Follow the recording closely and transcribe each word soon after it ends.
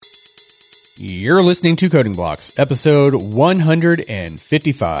You're listening to Coding Blocks, episode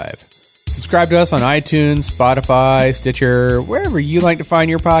 155. Subscribe to us on iTunes, Spotify, Stitcher, wherever you like to find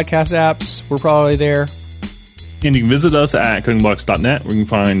your podcast apps. We're probably there. And you can visit us at codingblocks.net, where you can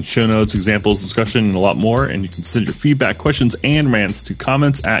find show notes, examples, discussion, and a lot more. And you can send your feedback, questions, and rants to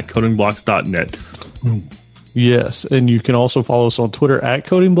comments at codingblocks.net. Yes, and you can also follow us on Twitter at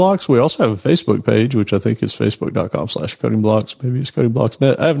Coding Blocks. We also have a Facebook page, which I think is facebook.com/Coding Blocks. Maybe it's Coding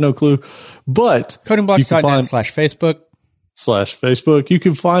Blocks.net. I have no clue. But codingblocks.net/Facebook. You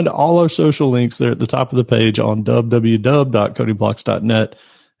can find all our social links there at the top of the page on www.codingblocks.net.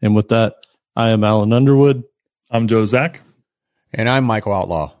 And with that, I am Alan Underwood. I'm Joe Zack. And I'm Michael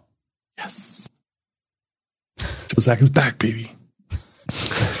Outlaw. Yes. Joe Zack is back, baby.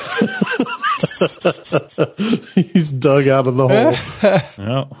 He's dug out of the hole.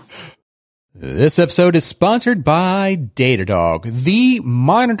 Oh. This episode is sponsored by Datadog, the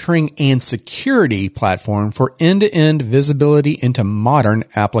monitoring and security platform for end-to-end visibility into modern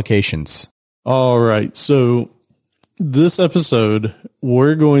applications. All right. So this episode,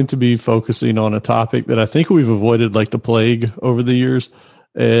 we're going to be focusing on a topic that I think we've avoided like the plague over the years.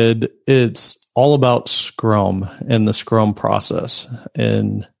 And it's all about Scrum and the Scrum process.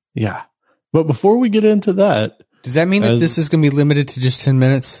 And yeah. But before we get into that, does that mean that this is going to be limited to just 10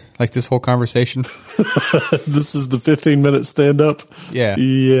 minutes? Like this whole conversation? This is the 15-minute stand-up? Yeah.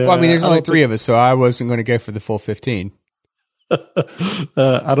 Yeah. Well, I mean, there's only three of us, so I wasn't going to go for the full 15. This is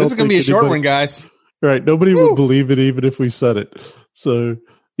going to be a short one, guys. Right. Nobody would believe it even if we said it. So,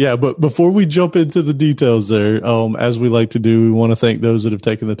 yeah. But before we jump into the details there, as we like to do, we want to thank those that have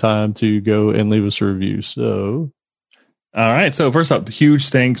taken the time to go and leave us a review. So... All right. So first up, huge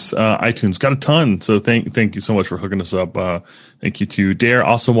thanks. iTunes got a ton. So thank you so much for hooking us up. Thank you to Dare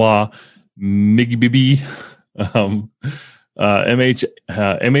Osawa, Miggy Bibi,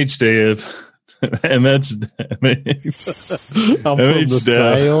 MH Dave, MH Dev. Oh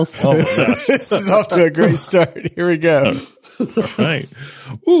my gosh. This is off to a great start. Here we go. All right.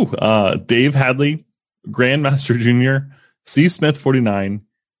 Dave Hadley, Grandmaster Jr., C Smith 49,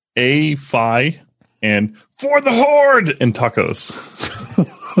 A Phi, and For the Horde and tacos.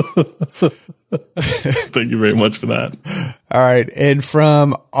 Thank you very much for that. All right. And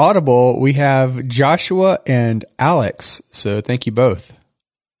from Audible, we have Joshua and Alex. So thank you both.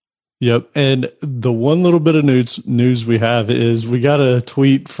 Yep. And the one little bit of news we have is we got a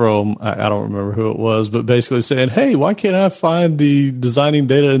tweet from, I don't remember who it was, but basically saying, hey, why can't I find the designing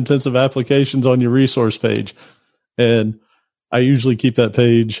data intensive applications on your resource page? And I usually keep that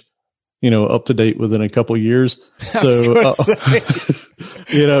page up to date within a couple of years. So,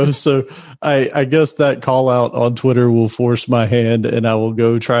 so I guess that call out on Twitter will force my hand and I will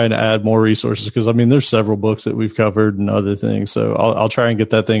go try and add more resources. Cause I mean, there's several books that we've covered and other things. So I'll try and get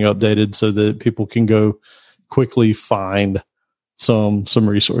that thing updated so that people can go quickly find some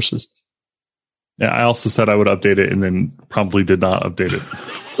resources. Yeah, I also said I would update it and then probably did not update it.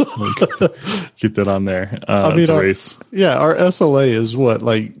 So get that on there. It's a race. Our SLA is what,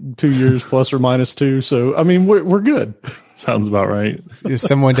 like 2 years plus or minus 2. So, I mean, we're good. Sounds about right.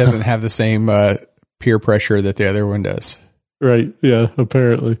 Someone doesn't have the same peer pressure that the other one does. Right. Yeah,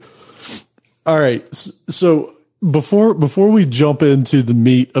 apparently. All right. So before we jump into the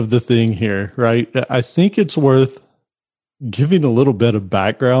meat of the thing here, right, I think it's worth giving a little bit of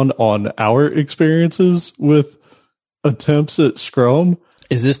background on our experiences with attempts at Scrum.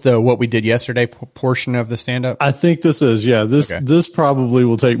 Is this the what we did yesterday portion of the stand-up? I think this is, yeah. This probably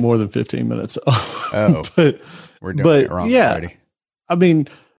will take more than 15 minutes. Oh, but we're doing it wrong already. I mean,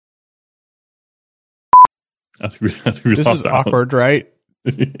 I think we this is awkward, right?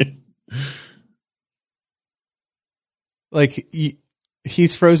 Like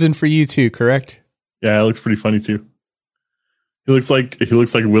he's frozen for you too, correct? Yeah, it looks pretty funny too. He looks like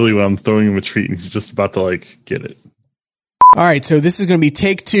Willy when I'm throwing him a treat and he's just about to get it. All right, so this is going to be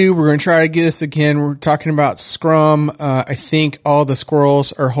take 2. We're going to try to get this again. We're talking about Scrum. I think all the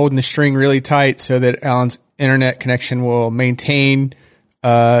squirrels are holding the string really tight so that Alan's internet connection will maintain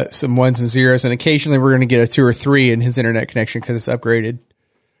some ones and zeros, and occasionally we're going to get a 2 or 3 in his internet connection because it's upgraded.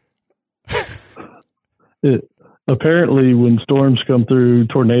 Apparently, when storms come through,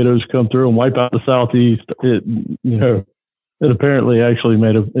 tornadoes come through and wipe out the southeast, it apparently actually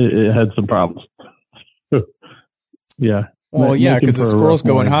it had some problems. Yeah. Well, yeah, because the squirrels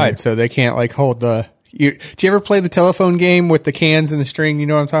go and hide, so they can't hold the. Do you ever play the telephone game with the cans and the string? You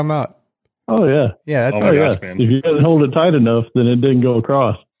know what I'm talking about? Oh yeah, yeah. Gosh, man. If you didn't hold it tight enough, then it didn't go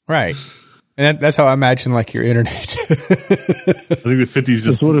across. Right, and that's how I imagine your internet. I think the 50s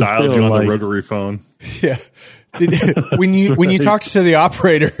just dialed you on the rotary phone. Yeah, When you talked to the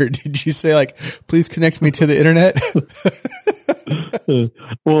operator, did you say like, please connect me to the internet?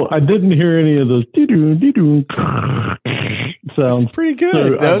 Well, I didn't hear any of those dee-doo sounds. That's pretty good.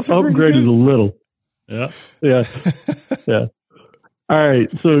 So That was I've upgraded good. a little. Yeah. Yeah. All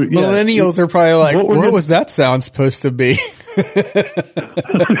right. So millennials are probably like, what was that sound supposed to be? Right.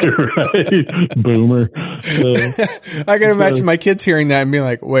 Boomer. I can imagine my kids hearing that and being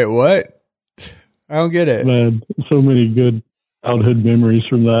like, wait, what? I don't get it. Man, so many good childhood memories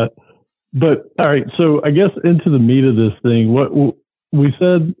from that. But all right, so I guess into the meat of this thing, what we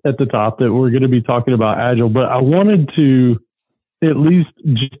said at the top that we're going to be talking about Agile, but I wanted to at least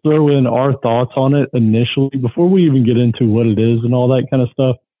just throw in our thoughts on it initially before we even get into what it is and all that kind of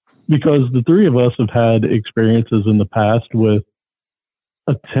stuff, because the three of us have had experiences in the past with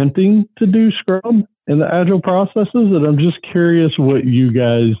attempting to do Scrum in the Agile processes, and I'm just curious what you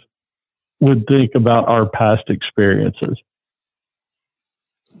guys would think about our past experiences.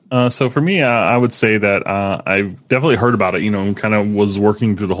 So for me, I would say that I've definitely heard about it, and kind of was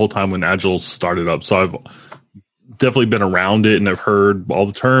working through the whole time when Agile started up. So I've definitely been around it and I've heard all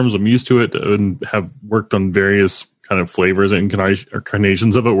the terms. I'm used to it and have worked on various kind of flavors and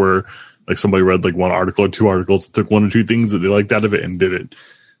incarnations of it where like somebody read like one article or two articles, took one or two things that they liked out of it and did it.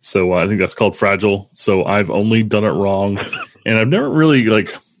 So I think that's called Fragile. So I've only done it wrong, and I've never really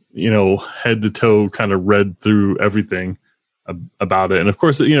head to toe kind of read through everything about it. And of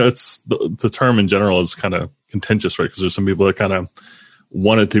course, it's the term in general is kind of contentious, right? Because there's some people that kind of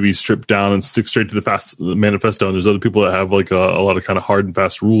want it to be stripped down and stick straight to the manifesto. And there's other people that have like a lot of kind of hard and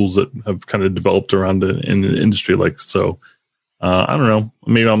fast rules that have kind of developed around it in the industry. Like, so I don't know,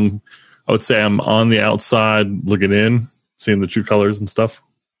 maybe I would say I'm on the outside looking in, seeing the true colors and stuff.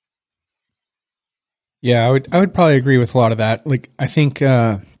 Yeah, I would probably agree with a lot of that. Like, I think,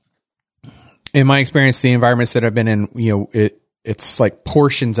 in my experience, the environments that I've been in, it's like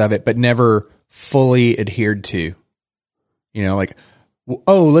portions of it, but never fully adhered to, like,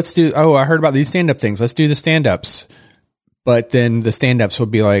 I heard about these stand-up things. Let's do the stand-ups. But then the stand-ups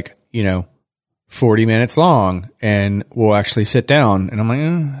would be like, 40 minutes long, and we'll actually sit down. And I'm like,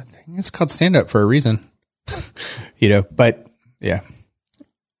 I think it's called stand-up for a reason, but yeah.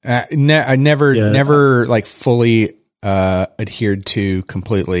 I never like fully adhered to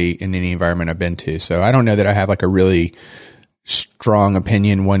completely in any environment I've been to. So I don't know that I have like a really strong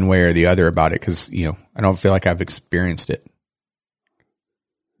opinion one way or the other about it, because I don't feel like I've experienced it.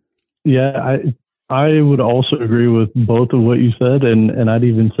 Yeah, I would also agree with both of what you said, and I'd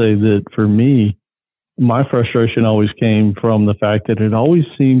even say that for me, my frustration always came from the fact that it always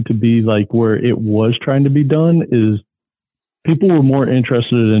seemed to be like where it was trying to be done is people were more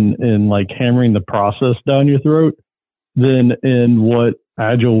interested in like hammering the process down your throat than in what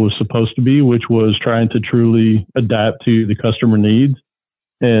Agile was supposed to be, which was trying to truly adapt to the customer needs.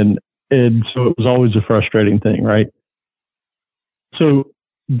 And so it was always a frustrating thing, right? So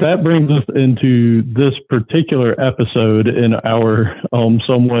that brings us into this particular episode in our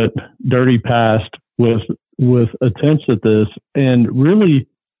somewhat dirty past with attempts at this. And really,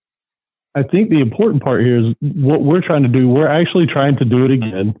 I think the important part here is what we're trying to do. We're actually trying to do it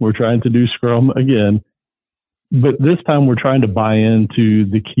again. We're trying to do Scrum again. But this time we're trying to buy into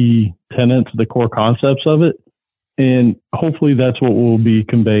the key tenets, the core concepts of it. And hopefully that's what we'll be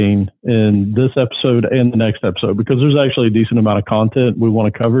conveying in this episode and the next episode, because there's actually a decent amount of content we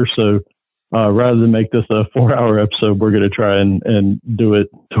want to cover. So rather than make this a 4-hour episode, we're going to try and do it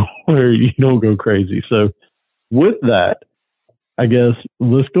to where you don't go crazy. So with that, I guess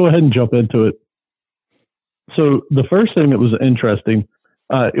let's go ahead and jump into it. So the first thing that was interesting,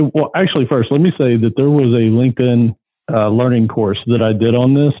 first, let me say that there was a LinkedIn learning course that I did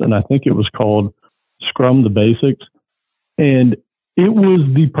on this, and I think it was called Scrum the Basics. And it was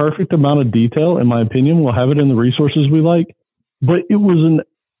the perfect amount of detail, in my opinion. We'll have it in the resources we like, but it was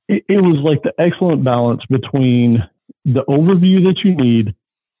like the excellent balance between the overview that you need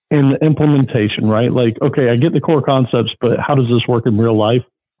and the implementation, right? Like, okay, I get the core concepts, but how does this work in real life?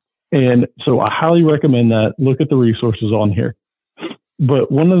 And so I highly recommend that. Look at the resources on here.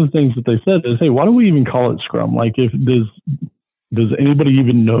 But one of the things that they said is, hey, why do we even call it Scrum? Like, does anybody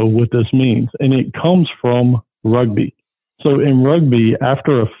even know what this means? And it comes from rugby. So in rugby,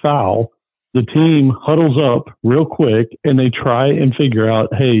 after a foul, the team huddles up real quick and they try and figure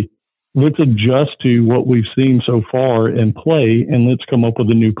out, hey, let's adjust to what we've seen so far in play, and let's come up with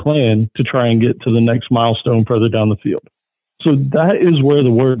a new plan to try and get to the next milestone further down the field. So that is where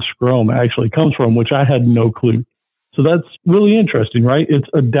the word Scrum actually comes from, which I had no clue. So that's really interesting, right? It's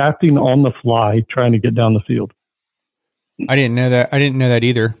adapting on the fly, trying to get down the field. I didn't know that. I didn't know that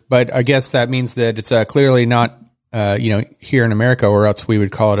either. But I guess that means that it's clearly not, here in America, or else we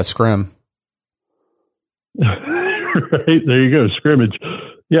would call it a scrim. Right there, you go, scrimmage.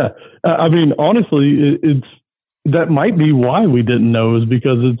 Yeah, I mean, honestly, it's that might be why we didn't know, is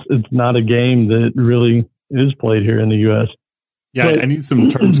because it's not a game that really is played here in the U.S. Yeah, I need some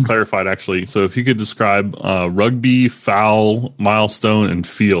terms clarified, actually. So if you could describe rugby, foul, milestone, and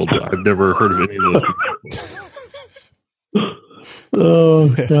field. I've never heard of any of those. Oh,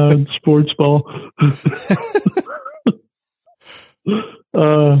 God, sports ball.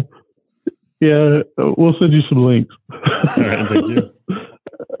 Yeah, we'll send you some links. All right, thank you.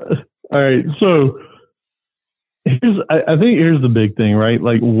 All right, so I think here's the big thing, right?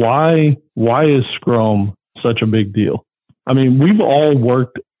 Like, why is Scrum such a big deal? I mean, we've all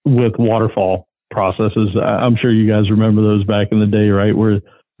worked with waterfall processes. I'm sure you guys remember those back in the day, right? Where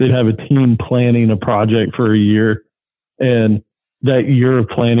they'd have a team planning a project for a year, and that year of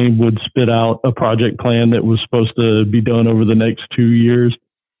planning would spit out a project plan that was supposed to be done over the next 2 years.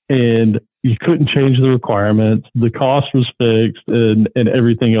 And you couldn't change the requirements. The cost was fixed, and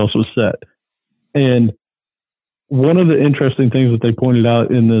everything else was set. And one of the interesting things that they pointed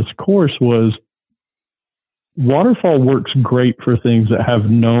out in this course was waterfall works great for things that have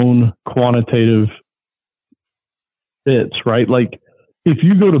known quantitative bits, right? Like if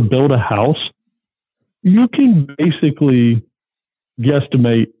you go to build a house, you can basically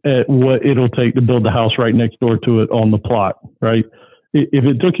guesstimate at what it'll take to build the house right next door to it on the plot, right? If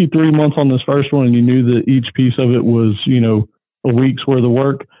it took you 3 months on this first one and you knew that each piece of it was, a week's worth of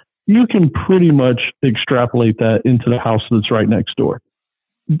work, you can pretty much extrapolate that into the house that's right next door.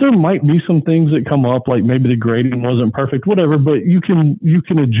 There might be some things that come up, like maybe the grading wasn't perfect, whatever, but you can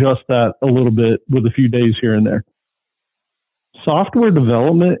adjust that a little bit with a few days here and there. Software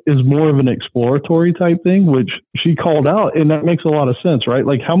development is more of an exploratory type thing, which she called out, and that makes a lot of sense, right?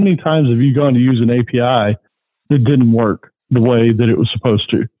 Like how many times have you gone to use an API that didn't work the way that it was supposed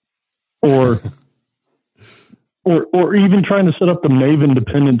to, or even trying to set up the Maven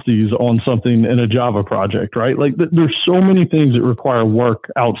dependencies on something in a Java project, right? Like there's so many things that require work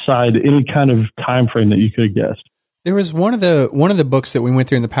outside any kind of time frame that you could have guessed. There was one of the books that we went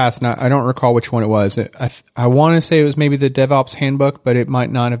through in the past, and I don't recall which one it was. I want to say it was maybe the DevOps Handbook, but it might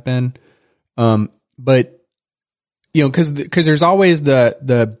not have been. But because there's always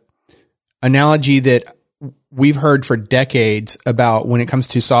the analogy that we've heard for decades about when it comes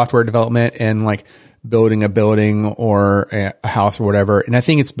to software development and like building a building or a house or whatever. And I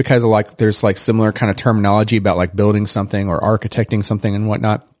think it's because of like, there's like similar kind of terminology about like building something or architecting something and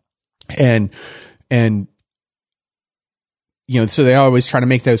whatnot. And, so they always try to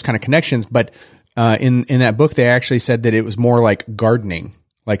make those kind of connections. But, in that book, they actually said that it was more like gardening,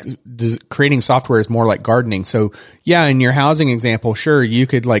 like creating software is more like gardening. So yeah, in your housing example, sure, you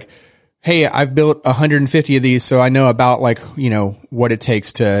could like, hey, I've built 150 of these, so I know about like, what it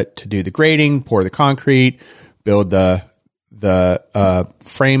takes to do the grading, pour the concrete, build the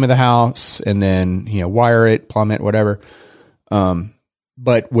frame of the house, and then, wire it, plumb it, whatever.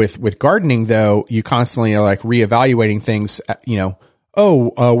 But with gardening though, you constantly are like reevaluating things,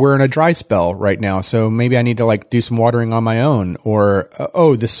 we're in a dry spell right now, so maybe I need to like do some watering on my own, or,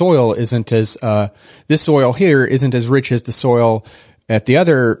 the soil isn't as, this soil here isn't as rich as the soil at the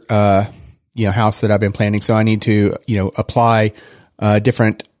other, house that I've been planning. So I need to, apply,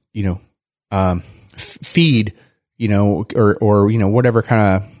 different, feed, or whatever kind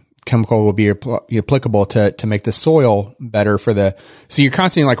of chemical will be applicable to make the soil better so you're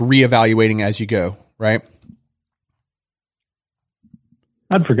constantly like reevaluating as you go, right?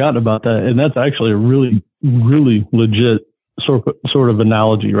 I'd forgotten about that. And that's actually a really, really legit sort of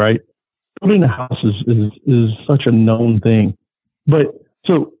analogy, right? Building a house is such a known thing. But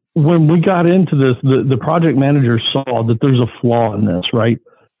so when we got into this, the project manager saw that there's a flaw in this, right?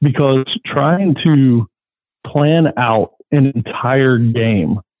 Because trying to plan out an entire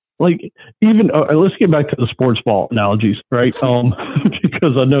game, like even, let's get back to the sports ball analogies, right?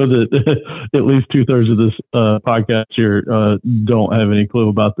 Because I know that at least 2/3 of this podcast here don't have any clue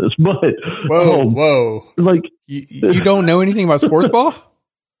about this. But whoa, like you don't know anything about sports ball?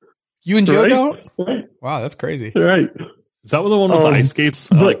 You and Joe don't? Right. Wow, that's crazy. Right. Is that the one with the ice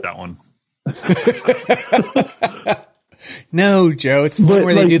skates? I like that one. No, Joe. It's the one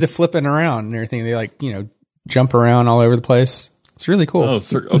where they do the flipping around and everything. They like, jump around all over the place. It's really cool. Oh,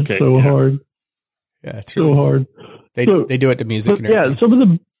 okay. It's so hard. Yeah, it's really so hard. They do it to music and everything. Yeah,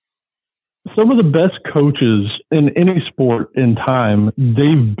 some of the best coaches in any sport in time,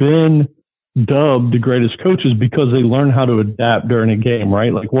 they've been dubbed the greatest coaches because they learn how to adapt during a game,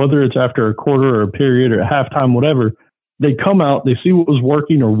 right? Like whether it's after a quarter or a period or halftime, whatever, They come out, they see what was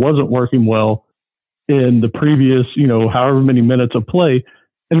working or wasn't working well in the previous, however many minutes of play,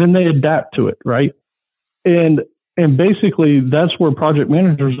 and then they adapt to it, right? And basically that's where project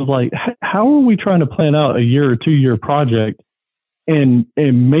managers are like, how are we trying to plan out a year or 2 year project and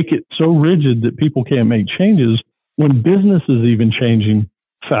make it so rigid that people can't make changes when business is even changing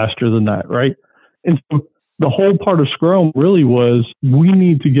faster than that, right? And so the whole part of Scrum really was, we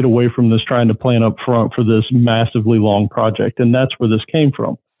need to get away from this trying to plan up front for this massively long project. And that's where this came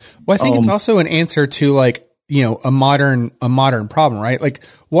from. Well, I think it's also an answer to like, a modern problem, right? Like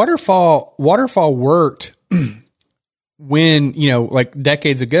waterfall worked when, like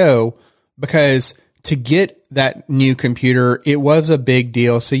decades ago, because to get that new computer, it was a big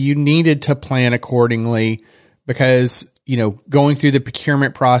deal. So you needed to plan accordingly because, going through the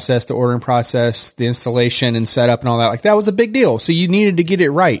procurement process, the ordering process, the installation and setup and all that, like that was a big deal. So you needed to get it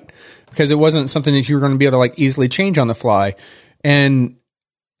right because it wasn't something that you were going to be able to like easily change on the fly. And,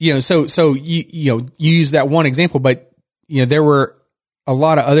 so you use that one example, but there were a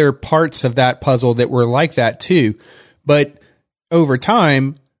lot of other parts of that puzzle that were like that too. But over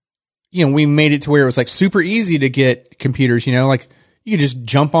time, we made it to where it was like super easy to get computers, like you could just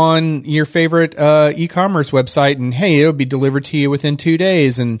jump on your favorite e-commerce website and, hey, it'll be delivered to you within 2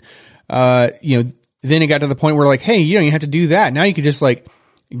 days. And, then it got to the point where like, hey, you don't even have to do that. Now you could just like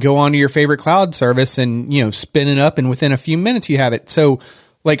go onto your favorite cloud service and, spin it up and within a few minutes you have it. So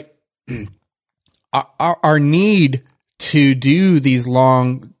like our need to do these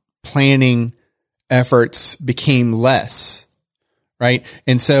long planning efforts became less, right?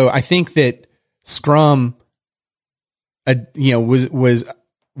 And so I think that Scrum,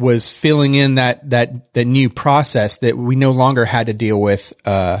 was filling in that new process that we no longer had to deal with,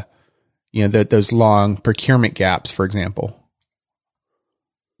 those long procurement gaps, for example.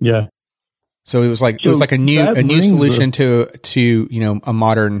 Yeah. So it was like a new solution to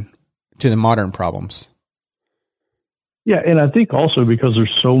the modern problems. Yeah, and I think also because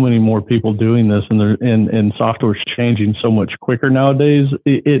there's so many more people doing this, and software's changing so much quicker nowadays,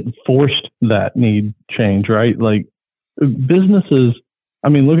 it forced that need change, right? Like businesses, I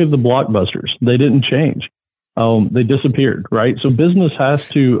mean, look at the Blockbusters; they didn't change; they disappeared, right? So business has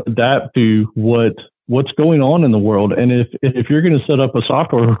to adapt to what's going on in the world, and if you're going to set up a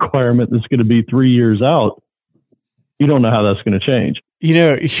software requirement that's going to be 3 years out, you don't know how that's going to change.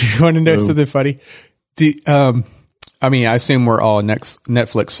 You want to know something funny? I assume we're all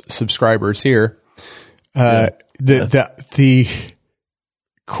Netflix subscribers here. The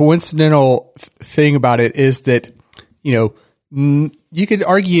coincidental thing about it is that, you could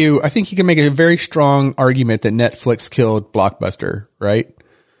argue, I think you can make a very strong argument that Netflix killed Blockbuster, right?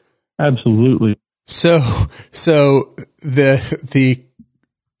 Absolutely. So the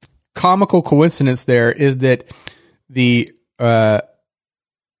comical coincidence there is that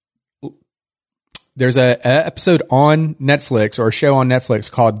there's a episode on Netflix or a show on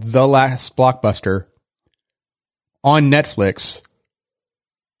Netflix called The Last Blockbuster on Netflix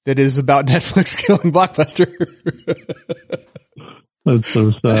that is about Netflix killing Blockbuster. That's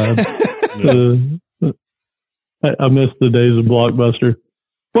so sad. I miss the days of Blockbuster.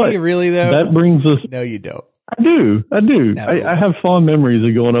 But really though? That brings us. No, you don't. I do. No. I have fond memories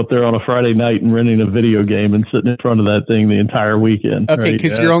of going up there on a Friday night and renting a video game and sitting in front of that thing the entire weekend. Okay,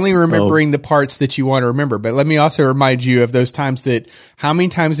 because you're only remembering the parts that you want to remember. But let me also remind you of those times how many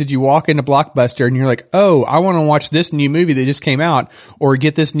times did you walk into Blockbuster and you're like, oh, I want to watch this new movie that just came out or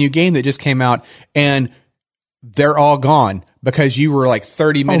get this new game that just came out, and they're all gone because you were like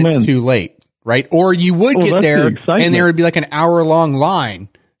 30 minutes too late, right? Or you would get there and there would be like an hour-long line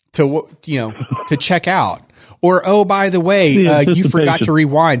to check out. Or, oh, by the way, you forgot to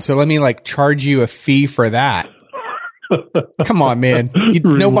rewind. So let me charge you a fee for that. Come on, man.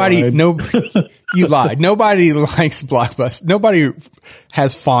 You lied. Nobody likes Blockbuster. Nobody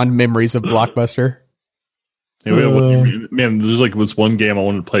has fond memories of Blockbuster. Man, there's this one game I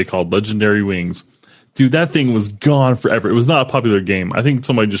wanted to play called Legendary Wings. Dude, that thing was gone forever. It was not a popular game. I think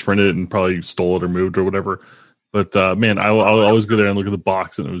somebody just rented it and probably stole it or moved or whatever. But, man, I'll always go there and look at the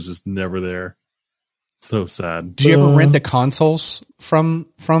box and it was just never there. So sad. Did you ever rent the consoles from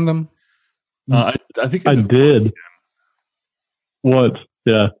them? I think I did. What?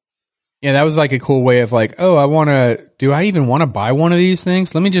 Yeah. Yeah, that was a cool way of do I even want to buy one of these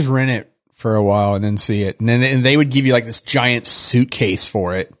things? Let me just rent it for a while and then see it. And they would give you this giant suitcase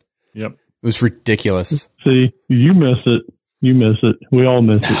for it. Yep. It was ridiculous. See, you miss it. We all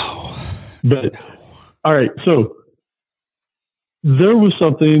miss it. But all right, so there was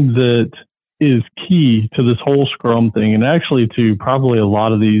something that is key to this whole Scrum thing, and actually to probably a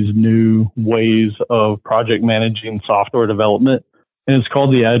lot of these new ways of project managing software development. And it's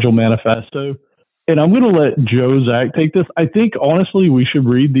called the Agile Manifesto. And I'm going to let Joe Zach take this. I think, honestly, we should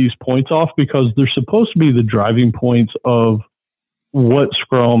read these points off because they're supposed to be the driving points of what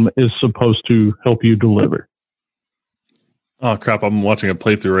Scrum is supposed to help you deliver. Oh, crap. I'm watching a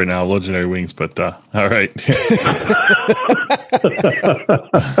playthrough right now of Legendary Wings, but all right.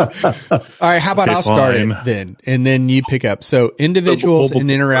 All right, how about Okay, I'll start fine. it then, and then you pick up. So individuals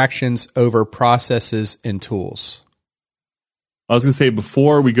and interactions over processes and tools. I was going to say,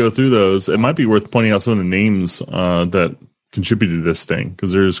 before we go through those, it might be worth pointing out some of the names that contributed to this thing,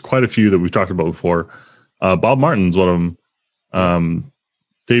 because there's quite a few that we've talked about before. Bob Martin's one of them.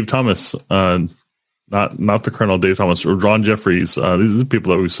 Dave Thomas, not the Colonel Dave Thomas, or Ron Jeffries. These are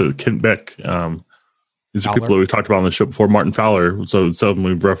people that we said. Kent Beck. These are people that we talked about on the show before. Martin Fowler. So some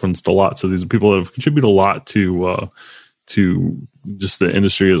we've referenced a lot. So these are people that have contributed a lot to just the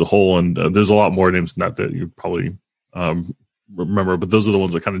industry as a whole. And there's a lot more names than that you probably remember. But those are the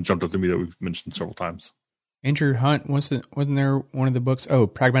ones that kind of jumped up to me that we've mentioned several times. Andrew Hunt, wasn't there one of the books? Oh,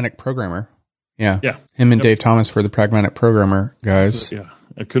 Pragmatic Programmer. Yeah. Him and Yep. Dave Thomas were the Pragmatic Programmer guys. So, yeah,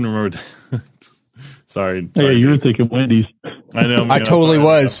 I couldn't remember. Sorry. Yeah, you were thinking Wendy's. I know. I totally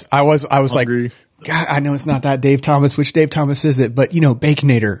was. I was like, hungry. God, I know it's not that Dave Thomas. Which Dave Thomas is it? But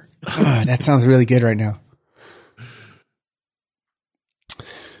Baconator. That sounds really good right now.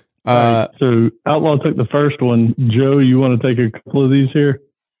 So Outlaw took the first one. Joe, you want to take a couple of these here?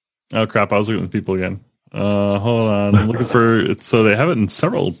 Oh crap! I was looking at people again. Hold on. I'm looking for it. So they have it in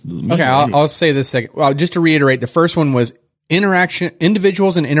several. Okay, I'll say this second. Well, just to reiterate, the first one was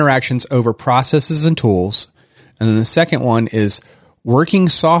individuals and interactions over processes and tools. And then the second one is working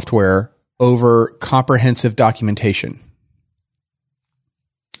software over comprehensive documentation.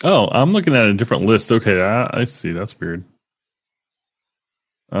 Oh, I'm looking at a different list. Okay, I see. That's weird.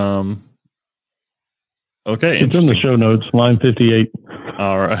 Okay. It's in the show notes, line 58.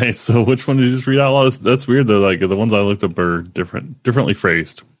 All right. So which one did you just read out loud? That's weird though. Like the ones I looked up are differently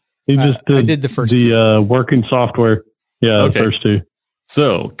phrased. He just I did the first two. Working software. Yeah, Okay. the first two.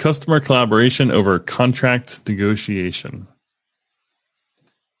 So customer collaboration over contract negotiation.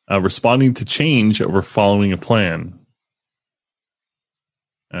 Responding to change over following a plan.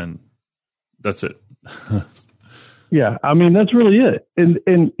 And that's it. Yeah, I mean, that's really it. And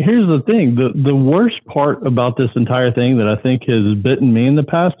here's the thing. The worst part about this entire thing that I think has bitten me in the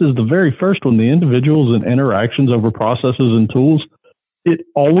past is the very first one, the individuals and interactions over processes and tools. It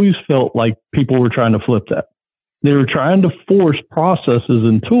always felt like people were trying to flip that. They were trying to force processes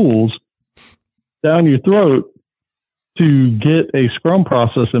and tools down your throat to get a Scrum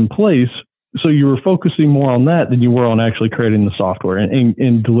process in place. So you were focusing more on that than you were on actually creating the software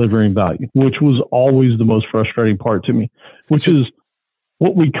and delivering value, which was always the most frustrating part to me, which is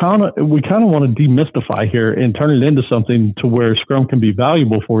what we kind of want to demystify here and turn it into something to where Scrum can be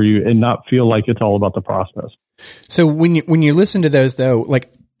valuable for you and not feel like it's all about the process. So when you listen to those though,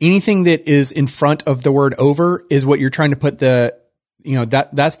 like anything that is in front of the word over is what you're trying to put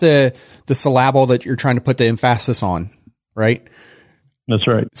that's the syllable that you're trying to put the emphasis on, right? That's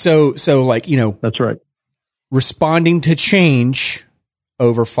right. So like, that's right. Responding to change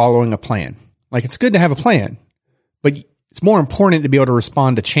over following a plan. Like it's good to have a plan, but it's more important to be able to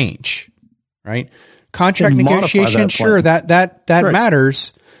respond to change, right? Contract And negotiation, sure, that right.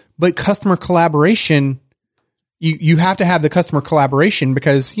 matters, but customer collaboration, you have to have the customer collaboration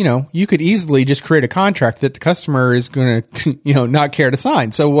because, you could easily just create a contract that the customer is going to, not care to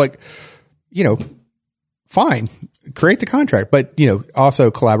sign. So like, fine, create the contract, but also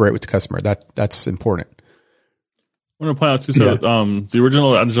collaborate with the customer. That's important. I want to point out too. So the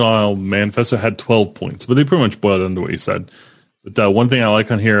original Agile Manifesto had 12 points, but they pretty much boiled into what you said. But one thing I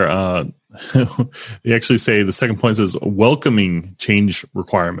like on here, they actually say the second point says welcoming change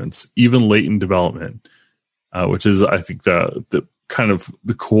requirements, even late in development, which is I think the kind of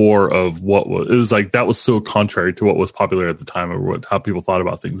the core of what was. It was like that was so contrary to what was popular at the time or how people thought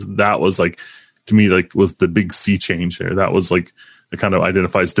about things. That was like, to me, like was the big sea change there. That was like it kind of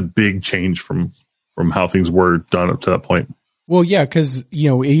identifies the big change from how things were done up to that point. Well, yeah, because it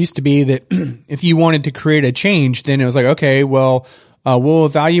used to be that if you wanted to create a change, then it was like, okay, well, we'll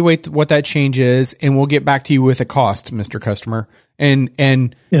evaluate what that change is, and we'll get back to you with a cost, Mr. Customer. And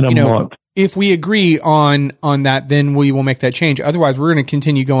in a month. If we agree on that, then we will make that change. Otherwise, we're going to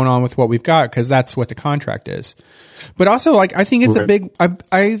continue going on with what we've got because that's what the contract is. But also, like, I think it's a big,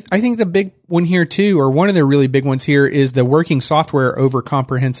 I think the big one here too, or one of the really big ones here is the working software over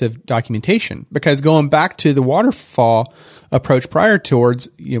comprehensive documentation. Because going back to the waterfall approach prior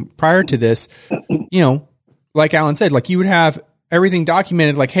to this, like Alan said, like you would have everything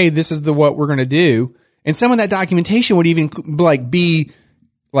documented, like, hey, this is what we're going to do. And some of that documentation would even like be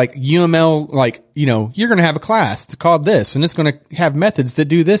like UML, like, you're going to have a class called this, and it's going to have methods that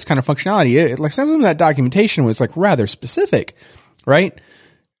do this kind of functionality. Like some of that documentation was like rather specific, right?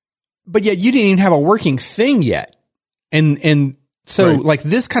 But yet you didn't even have a working thing yet. And so like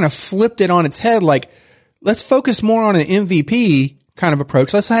this kind of flipped it on its head. Like, let's focus more on an MVP kind of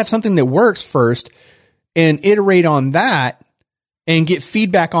approach. Let's have something that works first and iterate on that and get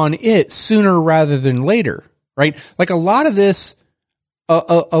feedback on it sooner rather than later. Right. Like a lot of this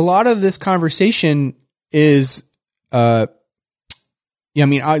conversation is, Scrum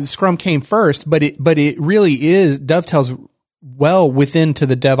came first, but it really dovetails well within to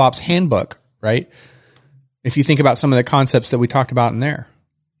the DevOps handbook, right? If you think about some of the concepts that we talked about in there.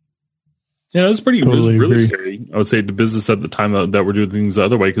 Yeah, it was really scary. I would say to business at the time that were doing things the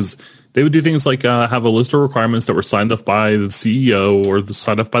other way, because they would do things like have a list of requirements that were signed off by the CEO or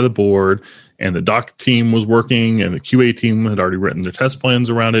signed off by the board, and the doc team was working, and the QA team had already written their test plans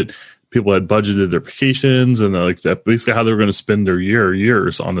around it. People had budgeted their vacations, and like that, basically how they were going to spend their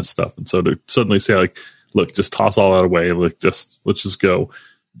years on this stuff. And so to suddenly say like, look, just toss all that away, like let's just go.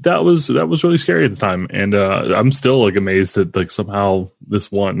 That was really scary at the time, and I'm still like amazed that like somehow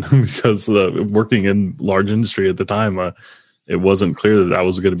this won because working in large industry at the time, it wasn't clear that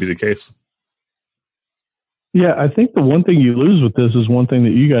was going to be the case. Yeah, I think the one thing you lose with this is one thing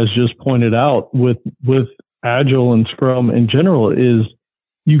that you guys just pointed out with Agile and Scrum in general is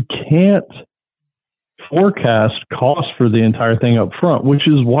you can't forecast cost for the entire thing up front, which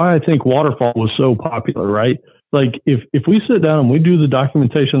is why I think Waterfall was so popular, right? Like if we sit down and we do the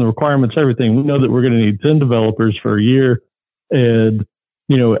documentation, the requirements, everything, we know that we're going to need 10 developers for a year and,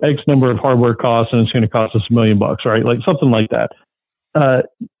 X number of hardware costs, and it's going to cost us $1 million, right? Like something like that.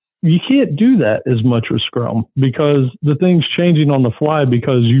 You can't do that as much with Scrum because the thing's changing on the fly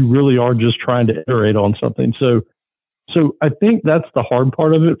because you really are just trying to iterate on something. So I think that's the hard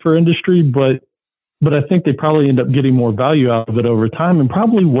part of it for industry, but I think they probably end up getting more value out of it over time and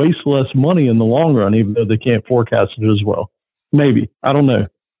probably waste less money in the long run, even though they can't forecast it as well. Maybe. I don't know.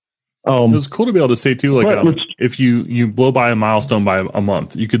 It was cool to be able to say too, like if you blow by a milestone by a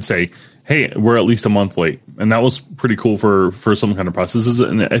month, you could say, hey, we're at least a month late. And that was pretty cool for some kind of processes.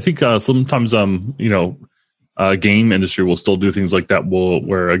 And I think sometimes, game industry will still do things like that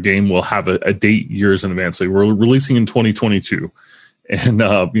where a game will have a date years in advance. Like we're releasing in 2022.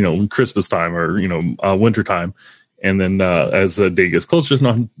 And, Christmas time or, winter time. And then as the day gets closer,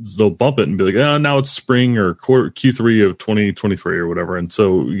 they'll bump it and be like, now it's spring or Q3 of 2023 or whatever. And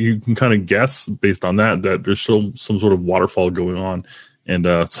so you can kind of guess based on that there's still some sort of waterfall going on. And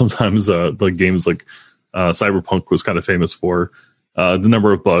sometimes the games like Cyberpunk was kind of famous for the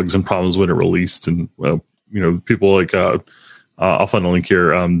number of bugs and problems when it released. And, people like I'll find a link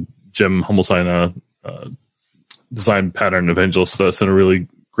here. Jim Hummelsine, design pattern evangelist, sent a really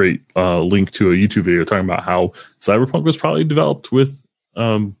great link to a YouTube video talking about how Cyberpunk was probably developed with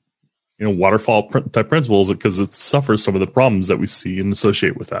waterfall type principles because it suffers some of the problems that we see and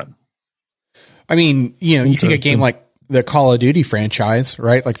associate with that. I mean, you take a game like the Call of Duty franchise,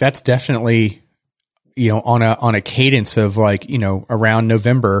 right? Like that's definitely on a cadence of like around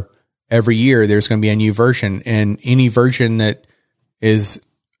November every year there's going to be a new version, and any version that is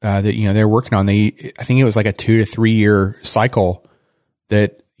that they're working on, I think it was like a 2 to 3 year cycle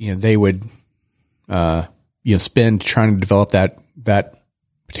that they would spend trying to develop that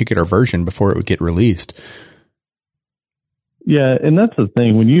particular version before it would get released. Yeah, and that's the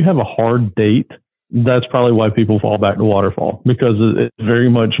thing. When you have a hard date, that's probably why people fall back to Waterfall, because it's very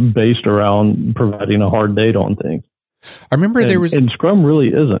much based around providing a hard date on things. I remember and Scrum really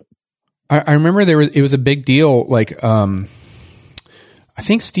isn't. I remember it was a big deal. Like, I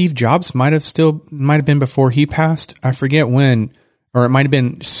think Steve Jobs might have been before he passed. I forget when, or it might have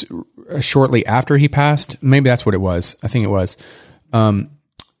been shortly after he passed. Maybe that's what it was. I think it was,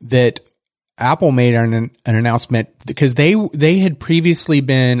 that Apple made an announcement because they had previously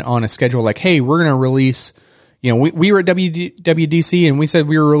been on a schedule like, hey, we're going to release, we were at WWDC and we said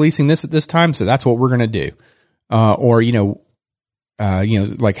we were releasing this at this time. So that's what we're going to do.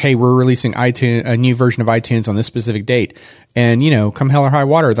 Like, hey, we're releasing a new version of iTunes on this specific date. And, come hell or high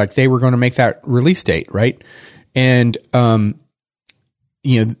water, like they were going to make that release date. Right. And,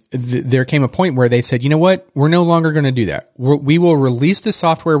 there came a point where they said, you know what, we're no longer going to do that. We will release the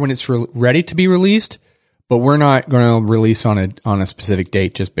software when it's ready to be released, but we're not going to release on a specific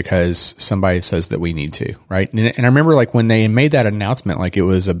date just because somebody says that we need to. Right. And I remember like when they made that announcement, like it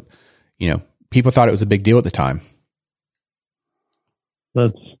was people thought it was a big deal at the time.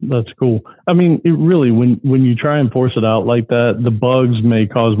 That's cool. I mean, it really, when you try and force it out like that, the bugs may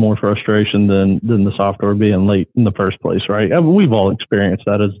cause more frustration than the software being late in the first place, right? I mean, we've all experienced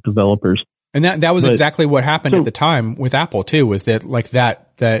that as developers. And that was exactly what happened at the time with Apple too, was that like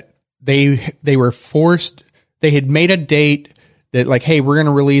that they were forced, they had made a date that like, hey, we're going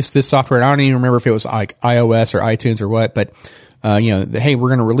to release this software. I don't even remember if it was like iOS or iTunes or what, but hey, we're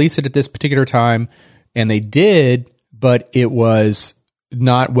going to release it at this particular time. And they did, but it was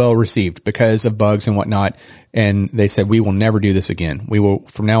not well received because of bugs and whatnot. And they said, we will never do this again. We will,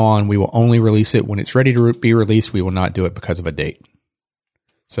 from now on, we will only release it when it's ready to be released. We will not do it because of a date.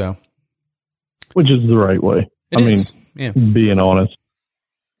 So, which is the right way. Being honest.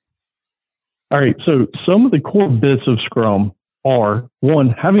 All right. So some of the core bits of Scrum are,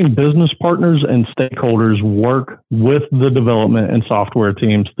 one, having business partners and stakeholders work with the development and software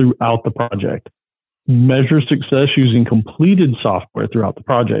teams throughout the project. Measure success using completed software throughout the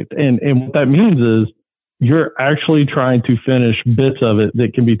project. And what that means is you're actually trying to finish bits of it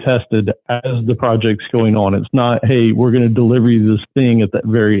that can be tested as the project's going on. It's not, hey, we're going to deliver you this thing at that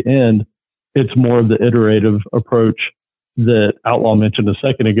very end. It's more of the iterative approach that Outlaw mentioned a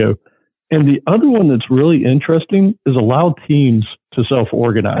second ago. And the other one that's really interesting is allow teams to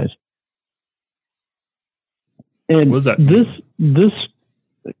self-organize. And what is that?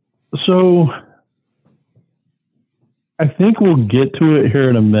 So I think we'll get to it here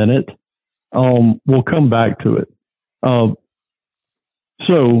in a minute. We'll come back to it.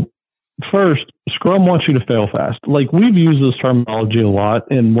 So first, Scrum wants you to fail fast. Like, we've used this terminology a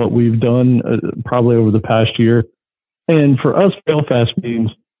lot in what we've done probably over the past year. And for us, fail fast means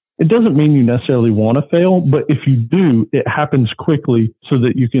it doesn't mean you necessarily want to fail, but if you do, it happens quickly so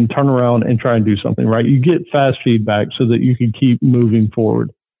that you can turn around and try and do something, right? You get fast feedback so that you can keep moving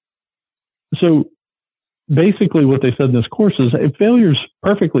forward. So basically what they said in this course is failure's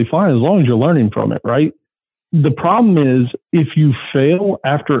perfectly fine as long as you're learning from it, right? The problem is if you fail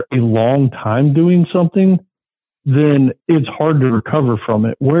after a long time doing something, then it's hard to recover from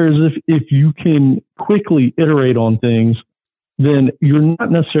it. Whereas if you can quickly iterate on things, then you're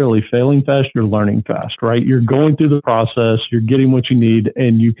not necessarily failing fast, you're learning fast, right? You're going through the process, you're getting what you need,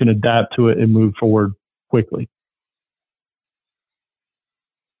 and you can adapt to it and move forward quickly.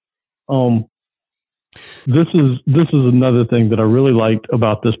 This is another thing that I really liked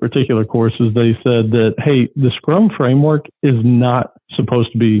about this particular course is they said that, hey, the Scrum framework is not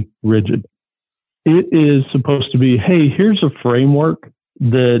supposed to be rigid. It is supposed to be, hey, here's a framework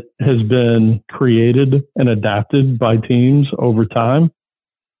that has been created and adapted by teams over time.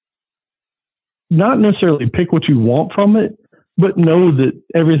 Not necessarily pick what you want from it, but know that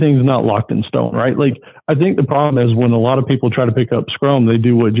everything's not locked in stone, right? Like, I think the problem is when a lot of people try to pick up Scrum, they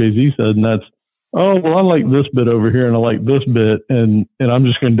do what Jay-Z said, and that's, oh, well, I like this bit over here and I like this bit, and I'm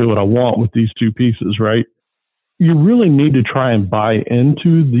just going to do what I want with these two pieces, right? You really need to try and buy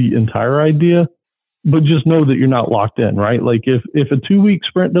into the entire idea, but just know that you're not locked in, right? Like if a 2-week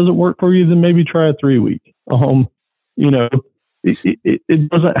sprint doesn't work for you, then maybe try a 3-week. It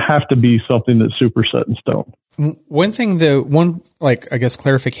doesn't have to be something that's super set in stone. One thing, I guess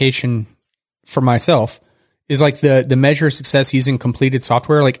clarification for myself is like the measure of success using completed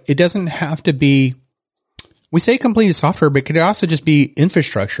software. Like, it doesn't have to be, we say completed software, but it could also just be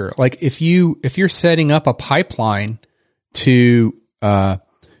infrastructure. Like if you're setting up a pipeline to,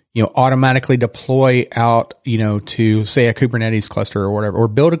 automatically deploy out, to say a Kubernetes cluster or whatever, or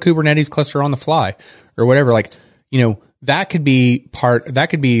build a Kubernetes cluster on the fly or whatever, like, that could be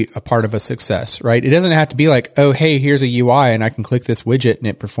a part of a success, right? It doesn't have to be like, oh, hey, here's a UI and I can click this widget and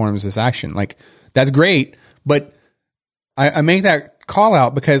it performs this action. Like, that's great. But I make that call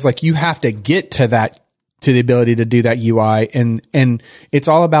out because like you have to get to the ability to do that UI. And it's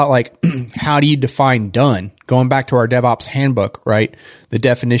all about like, how do you define done? Going back to our DevOps handbook, right? The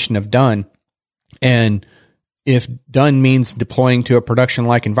definition of done. And if done means deploying to a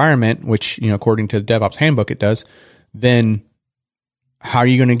production-like environment, which, according to the DevOps handbook, it does, then how are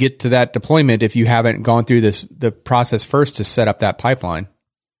you going to get to that deployment if you haven't gone through the process first to set up that pipeline?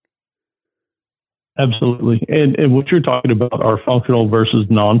 Absolutely. And what you're talking about are functional versus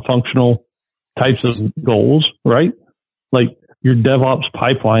non-functional types of goals, right? Like your DevOps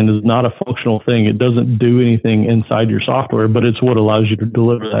pipeline is not a functional thing. It doesn't do anything inside your software, but it's what allows you to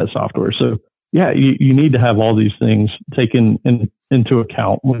deliver that software. So yeah, you need to have all these things taken into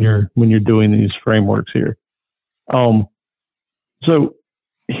account when you're doing these frameworks here. So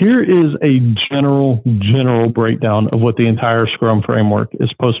here is a general breakdown of what the entire Scrum framework is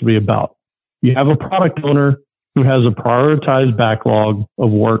supposed to be about. You have a product owner who has a prioritized backlog of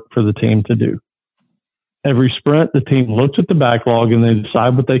work for the team to do. Every sprint, the team looks at the backlog and they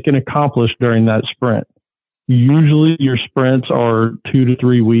decide what they can accomplish during that sprint. Usually your sprints are 2 to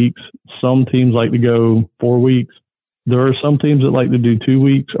 3 weeks. Some teams like to go 4 weeks. There are some teams that like to do 2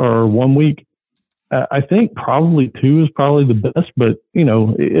 weeks or 1 week. I think probably 2 is probably the best, but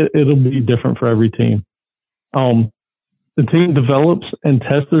it'll be different for every team. The team develops and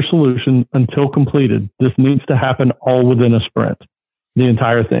tests their solution until completed. This needs to happen all within a sprint, the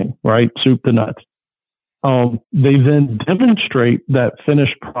entire thing, right? Soup to nuts. They then demonstrate that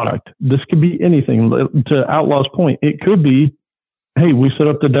finished product. This could be anything. To Outlaw's point, it could be, hey, we set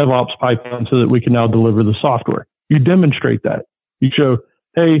up the DevOps pipeline so that we can now deliver the software. You demonstrate that. You show,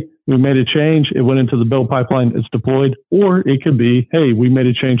 hey, we made a change. It went into the build pipeline. It's deployed. Or it could be, hey, we made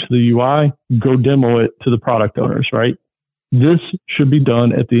a change to the UI. Go demo it to the product owners, right? This should be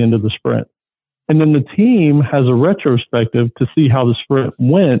done at the end of the sprint. And then the team has a retrospective to see how the sprint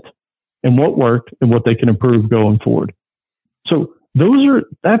went and what worked and what they can improve going forward. So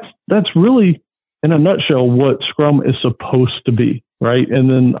that's really, in a nutshell, what Scrum is supposed to be, right? And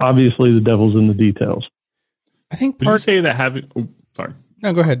then obviously the devil's in the details. I think Would you say that having... Oh, sorry.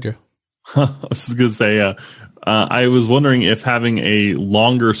 No, go ahead, Joe. I was just going to say, I was wondering if having a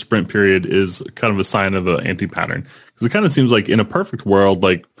longer sprint period is kind of a sign of an anti-pattern. Because it kind of seems like in a perfect world,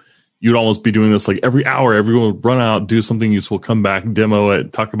 like you'd almost be doing this like every hour, everyone would run out, do something useful, come back, demo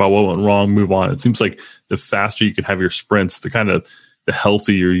it, talk about what went wrong, move on. It seems like the faster you can have your sprints, the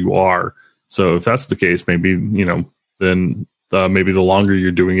healthier you are. So if that's the case, maybe, then maybe the longer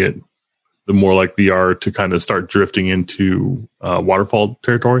you're doing it, the more likely you are to kind of start drifting into waterfall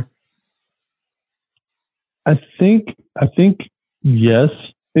territory. I think yes,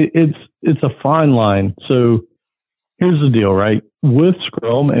 it's a fine line. So here's the deal, right? With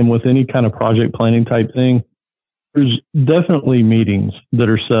Scrum and with any kind of project planning type thing, there's definitely meetings that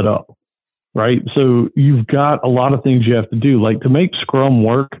are set up, right? So you've got a lot of things you have to do. Like to make Scrum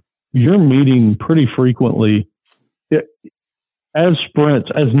work, you're meeting pretty frequently. As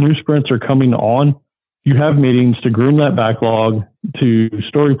new sprints are coming on, you have meetings to groom that backlog, to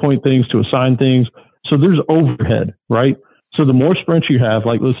story point things, to assign things. So there's overhead, right? So the more sprints you have,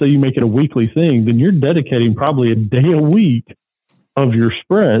 like let's say you make it a weekly thing, then you're dedicating probably a day a week of your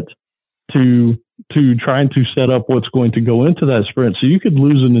sprint to trying to set up what's going to go into that sprint. So you could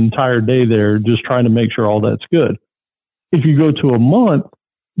lose an entire day there just trying to make sure all that's good. If you go to a month,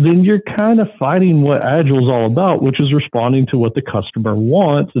 then you're kind of fighting what Agile is all about, which is responding to what the customer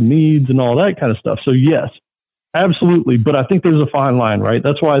wants and needs and all that kind of stuff. So yes, absolutely. But I think there's a fine line, right?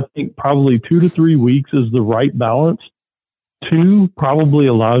 That's why I think probably 2 to 3 weeks is the right balance. 2 probably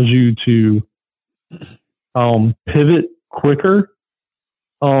allows you to pivot quicker.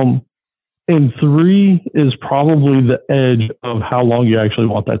 And 3 is probably the edge of how long you actually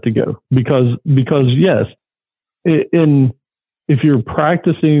want that to go. Because yes, if you're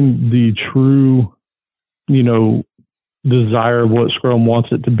practicing the true, desire of what Scrum wants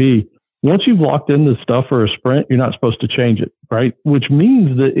it to be, once you've locked in the stuff for a sprint, you're not supposed to change it, right? Which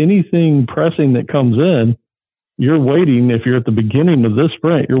means that anything pressing that comes in, you're waiting. If you're at the beginning of this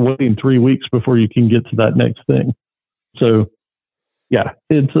sprint, you're waiting 3 weeks before you can get to that next thing. So, yeah,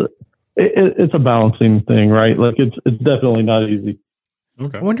 it's a balancing thing, right? Like it's definitely not easy.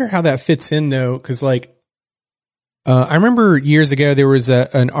 Okay. I wonder how that fits in though, because I remember years ago there was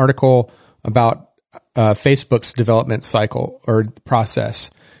an article about Facebook's development cycle or process,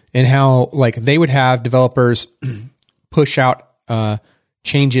 and how they would have developers push out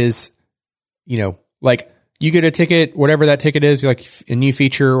changes. You get a ticket, whatever that ticket is, like a new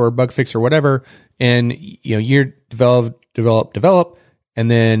feature or bug fix or whatever, and you're develop,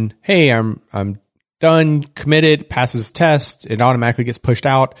 and then hey, I'm done, committed, passes test, it automatically gets pushed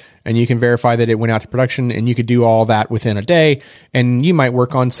out, and you can verify that it went out to production, and you could do all that within a day. And you might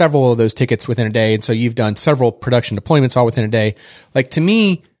work on several of those tickets within a day. And so you've done several production deployments all within a day. To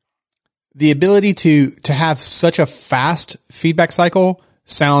me, the ability to have such a fast feedback cycle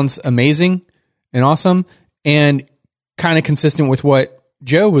sounds amazing and awesome, and kind of consistent with what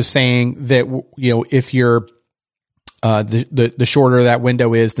Joe was saying, that, if you're, the shorter that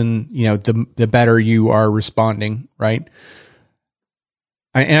window is, then, the better you are responding. Right.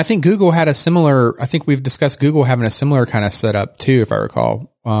 And I think Google had I think we've discussed Google having a similar kind of setup too, if I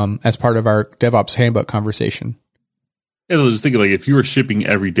recall, as part of our DevOps handbook conversation. Yeah, I was just thinking, if you were shipping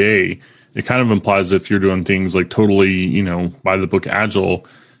every day, it kind of implies if you're doing things totally, by the book Agile,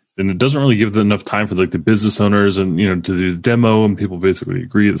 then it doesn't really give them enough time for the business owners and, to do the demo, and people basically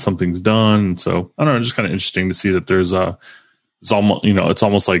agree that something's done. And so I don't know, it's just kind of interesting to see that there's it's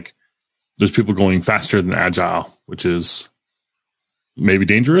almost like there's people going faster than Agile, which is maybe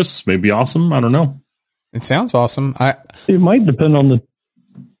dangerous, maybe awesome. I don't know. It sounds awesome. It might depend on the.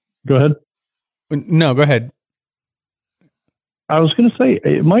 Go ahead. No, go ahead. I was going to say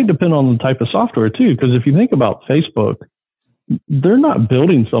it might depend on the type of software too, because if you think about Facebook, they're not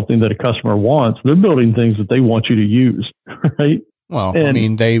building something that a customer wants. They're building things that they want you to use, right? Well, I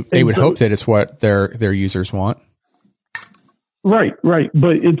mean, they would hope that it's what their users want. Right.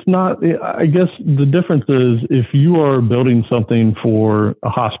 But it's not, I guess the difference is if you are building something for a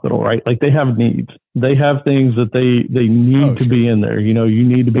hospital, right? Like they have needs. They have things that they need to be in there. You know, you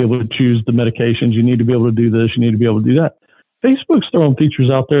need to be able to choose the medications. You need to be able to do this. You need to be able to do that. Facebook's throwing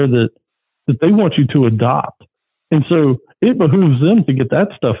features out there that they want you to adopt. And so it behooves them to get that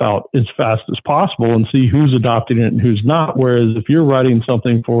stuff out as fast as possible and see who's adopting it and who's not. Whereas if you're writing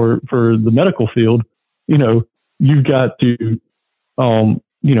something for the medical field, you know, you've got to,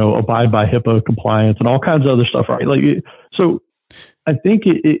 abide by HIPAA compliance and all kinds of other stuff, right? So I think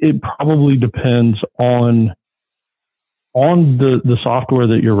it probably depends on the software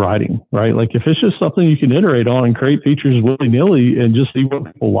that you're writing, right? Like if it's just something you can iterate on and create features willy-nilly and just see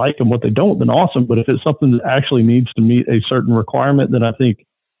what people like and what they don't, then awesome. But if it's something that actually needs to meet a certain requirement, then I think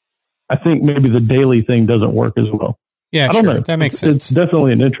maybe the daily thing doesn't work as well. Yeah, I don't know. That makes sense. It's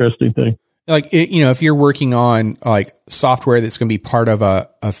definitely an interesting thing. Like, if you're working on like software that's going to be part of a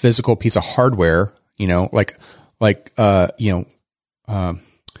physical piece of hardware, what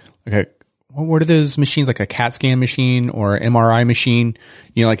are those machines, like a CAT scan machine or MRI machine?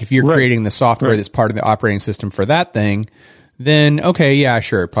 Like if you're creating the software that's part of the operating system for that thing, then okay, yeah,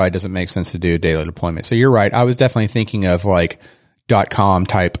 sure. It probably doesn't make sense to do daily deployment. So you're right. I was definitely thinking of like .com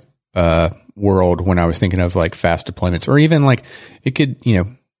type, world when I was thinking of like fast deployments, or even like it could,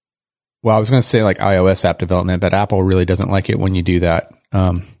 well, I was going to say like iOS app development, but Apple really doesn't like it when you do that.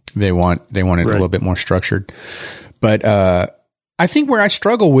 They want it a little bit more structured. But I think where I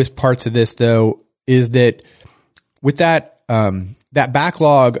struggle with parts of this though is that with that that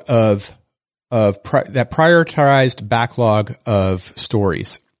backlog of that prioritized backlog of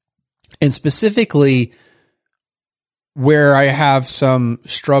stories, and specifically where I have some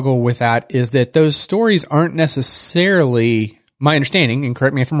struggle with that is that those stories aren't necessarily, my understanding, and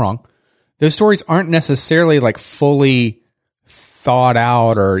correct me if I'm wrong, those stories aren't necessarily like fully thought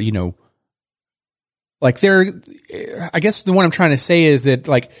out or, like they're, I guess the one I'm trying to say is that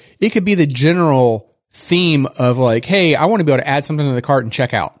like, it could be the general theme of like, hey, I want to be able to add something to the cart and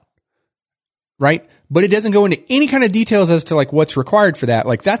check out. Right. But it doesn't go into any kind of details as to like what's required for that.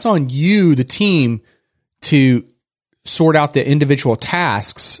 Like that's on you, the team, to sort out the individual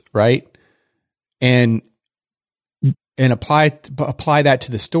tasks. Right. And apply that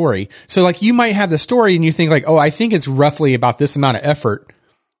to the story. So like you might have the story and you think like, oh, I think it's roughly about this amount of effort.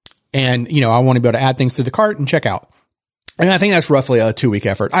 And, I want to be able to add things to the cart and check out. And I think that's roughly a 2-week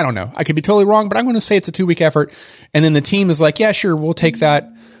effort. I don't know. I could be totally wrong, but I'm going to say it's a 2-week effort. And then the team is like, yeah, sure. We'll take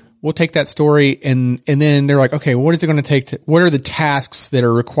that story. And then they're like, okay, what is it going to take what are the tasks that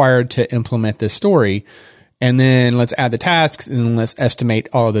are required to implement this story? And then let's add the tasks and let's estimate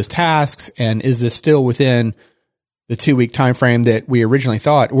all of those tasks. And is this still within the 2-week time frame that we originally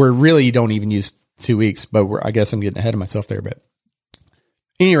thought? Where really you don't even use 2 weeks, but I guess I'm getting ahead of myself there. But at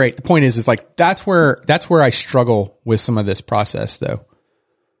any rate, the point is like that's where I struggle with some of this process, though.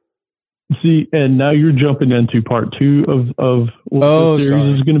 See, and now you're jumping into part 2 of what the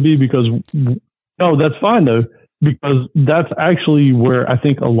series is going to be, because that's fine though, because that's actually where I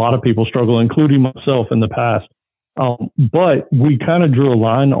think a lot of people struggle, including myself in the past. But we kind of drew a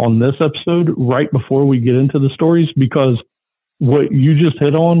line on this episode right before we get into the stories, because what you just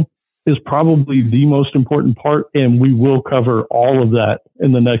hit on is probably the most important part. And we will cover all of that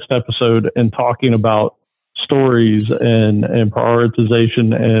in the next episode and talking about stories and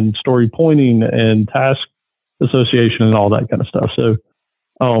prioritization and story pointing and task association and all that kind of stuff. So,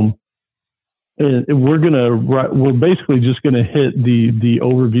 we're basically just going to hit the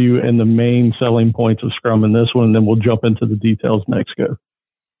overview and the main selling points of Scrum in this one, and then we'll jump into the details next go.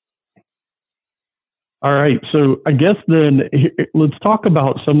 All right. So I guess then let's talk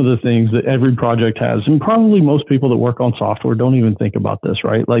about some of the things that every project has. And probably most people that work on software don't even think about this,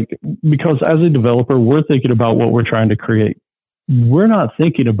 right? Like, because as a developer, we're thinking about what we're trying to create. We're not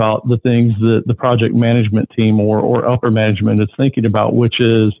thinking about the things that the project management team or upper management is thinking about, which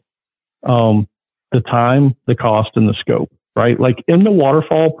is the time, the cost, and the scope, right? Like in the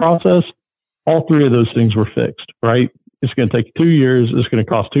waterfall process, all 3 of those things were fixed, right? It's going to take 2 years. It's going to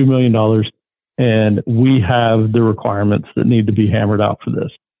cost $2 million. And we have the requirements that need to be hammered out for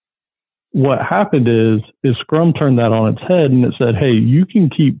this. What happened is Scrum turned that on its head and it said, hey, you can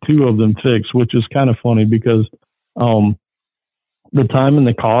keep 2 of them fixed, which is kind of funny because The time and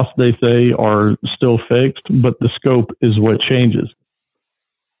the cost, they say, are still fixed, but the scope is what changes.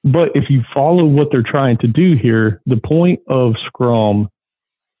 But if you follow what they're trying to do here, the point of Scrum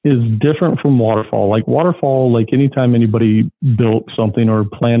is different from Waterfall. Like Waterfall, like anytime anybody built something or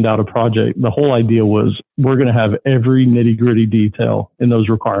planned out a project, the whole idea was we're going to have every nitty gritty detail in those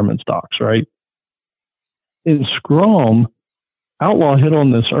requirements docs, right? In Scrum, Outlaw hit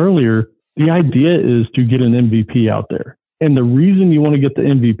on this earlier. The idea is to get an MVP out there. And the reason you want to get the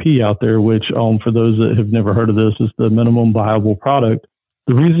MVP out there, which for those that have never heard of this, is the minimum viable product.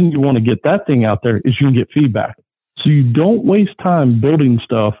 The reason you want to get that thing out there is you can get feedback. So you don't waste time building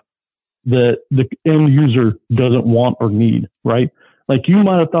stuff that the end user doesn't want or need, right? Like you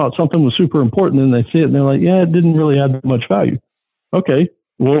might have thought something was super important and they see it and they're like, yeah, it didn't really add that much value. Okay,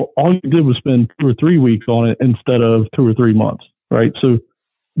 well, all you did was spend 2 or 3 weeks on it instead of 2 or 3 months, right? So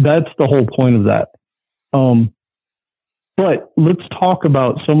that's the whole point of that. But let's talk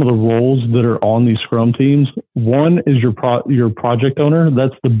about some of the roles that are on these Scrum teams. One is your project owner.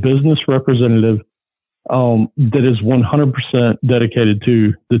 That's the business representative that is 100% dedicated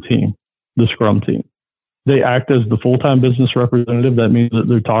to the team, the Scrum team. They act as the full-time business representative. That means that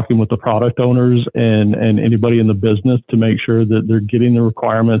they're talking with the product owners and anybody in the business to make sure that they're getting the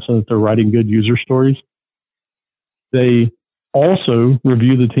requirements and that they're writing good user stories. They also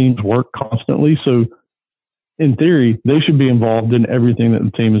review the team's work constantly. So in theory, they should be involved in everything that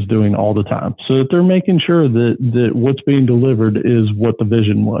the team is doing all the time so that they're making sure that what's being delivered is what the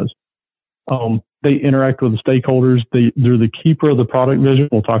vision was. They interact with the stakeholders. They're the keeper of the product vision.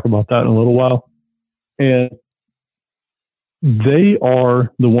 We'll talk about that in a little while. And they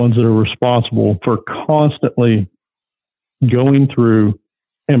are the ones that are responsible for constantly going through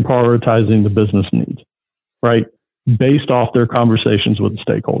and prioritizing the business needs, right? Based off their conversations with the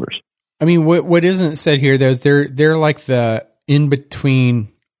stakeholders. I mean, what isn't said here, though, is they're like the in between,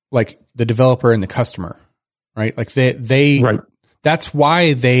 like the developer and the customer, right? Like they right. That's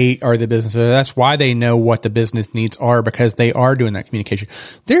why they are the business. That's why they know what the business needs are, because they are doing that communication.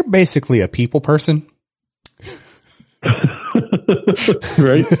 They're basically a people person.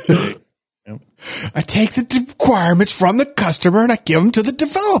 Right. I take the requirements from the customer and I give them to the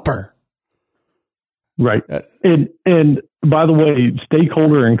developer. Right. And by the way,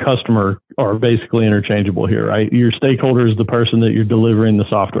 stakeholder and customer are basically interchangeable here, right? Your stakeholder is the person that you're delivering the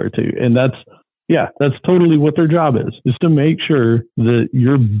software to. And that's totally what their job is to make sure that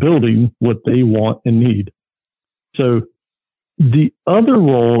you're building what they want and need. So the other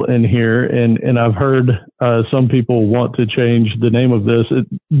role in here, and I've heard some people want to change the name of this.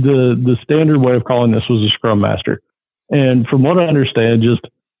 The standard way of calling this was a Scrum Master. And from what I understand, just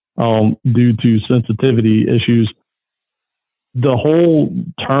due to sensitivity issues, the whole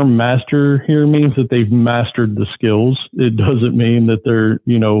term master here means that they've mastered the skills. It doesn't mean that they're,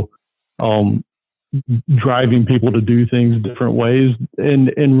 driving people to do things different ways.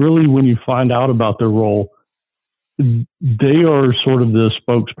 And really, when you find out about their role, they are sort of the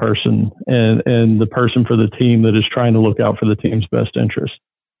spokesperson and the person for the team that is trying to look out for the team's best interest.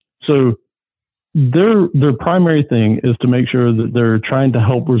 So their primary thing is to make sure that they're trying to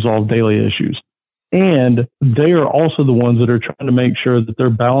help resolve daily issues. And they are also the ones that are trying to make sure that they're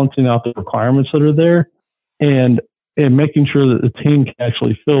balancing out the requirements that are there and making sure that the team can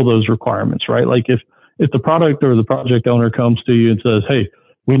actually fill those requirements, right? Like if the product or the project owner comes to you and says, hey,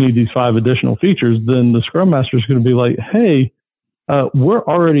 we need these 5 additional features, then the Scrum Master is going to be like, hey, we're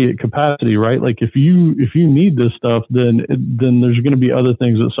already at capacity, right? Like if you need this stuff, then there's going to be other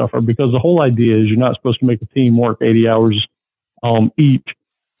things that suffer, because the whole idea is you're not supposed to make a team work 80 hours each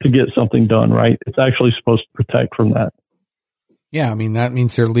to get something done, right? It's actually supposed to protect from that. Yeah, I mean, that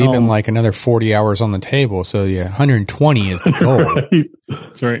means they're leaving like another 40 hours on the table. So, yeah, 120 is the goal. Right.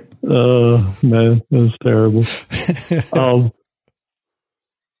 That's right. Man, that's terrible.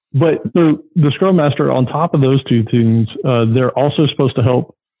 But the Scrum Master, on top of those two things, they're also supposed to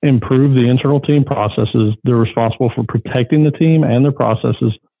help improve the internal team processes. They're responsible for protecting the team and their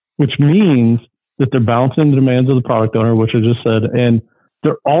processes, which means that they're balancing the demands of the product owner, which I just said, and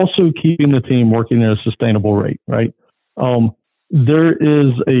they're also keeping the team working at a sustainable rate, right? There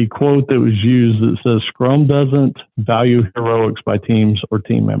is a quote that was used that says Scrum doesn't value heroics by teams or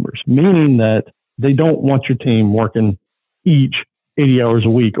team members, meaning that they don't want your team working each 80 hours a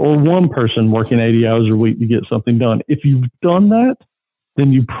week or one person working 80 hours a week to get something done. If you've done that,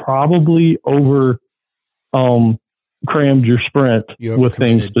 then you probably crammed your sprint with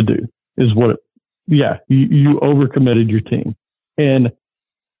things to do you overcommitted your team. And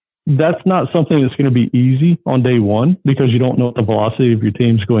that's not something that's going to be easy on day one, because you don't know what the velocity of your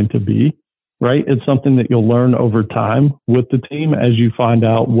team is going to be. right? It's something that you'll learn over time with the team as you find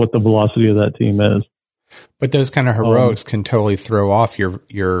out what the velocity of that team is. But those kind of heroics can totally throw off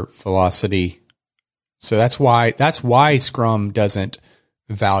your velocity. So that's why Scrum doesn't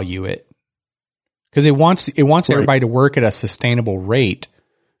value it, because it wants right. everybody to work at a sustainable rate.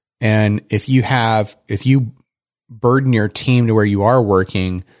 And if you burden your team to where you are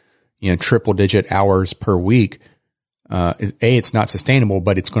working, triple digit hours per week, it's not sustainable,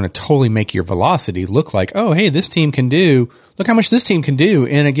 but it's going to totally make your velocity look like, oh, hey, look how much this team can do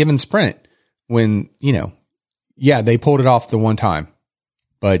in a given sprint, when, they pulled it off the one time,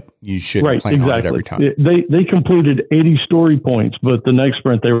 but you shouldn't plan on it every time. They completed 80 story points, but the next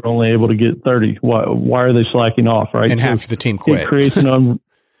sprint they were only able to get 30. Why are they slacking off, right? And half the team quit. It creates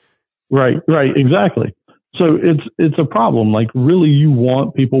right, exactly. So it's a problem. Like, really, you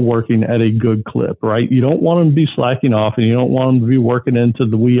want people working at a good clip, right? You don't want them to be slacking off, and you don't want them to be working into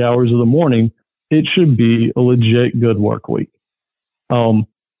the wee hours of the morning. It should be a legit good work week.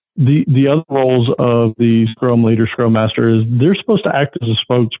 The other roles of the Scrum leader, Scrum master, is they're supposed to act as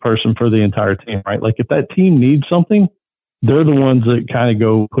a spokesperson for the entire team, right? Like, if that team needs something, they're the ones that kind of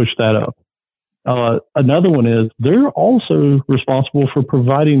go push that up. Another one is they're also responsible for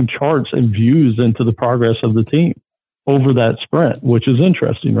providing charts and views into the progress of the team over that sprint, which is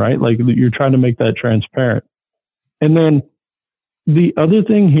interesting, right? Like, you're trying to make that transparent. And then the other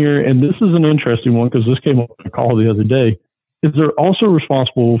thing here, and this is an interesting one because this came up in a call the other day, is they're also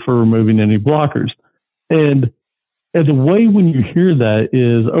responsible for removing any blockers. And the way when you hear that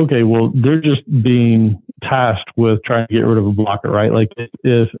is, okay, well, they're just being tasked with trying to get rid of a blocker, right? Like,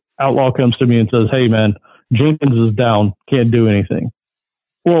 if Outlaw comes to me and says, hey, man, Jenkins is down, can't do anything.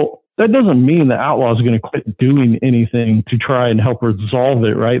 Well, that doesn't mean that Outlaw is going to quit doing anything to try and help resolve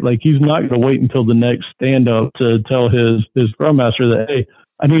it, right? Like, he's not going to wait until the next stand-up to tell his Scrum Master that, hey,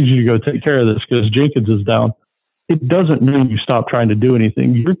 I need you to go take care of this because Jenkins is down. It doesn't mean you stop trying to do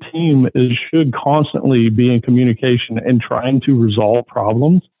anything. Your team should constantly be in communication and trying to resolve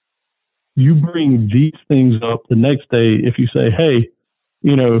problems. You bring these things up the next day if you say, hey,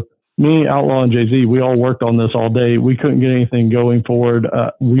 me, Outlaw, and Jay-Z, we all worked on this all day. We couldn't get anything going forward.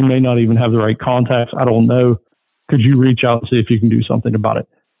 We may not even have the right contacts. I don't know. Could you reach out and see if you can do something about it?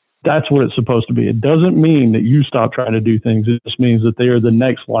 That's what it's supposed to be. It doesn't mean that you stop trying to do things. It just means that they are the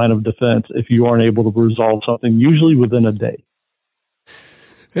next line of defense if you aren't able to resolve something, usually within a day.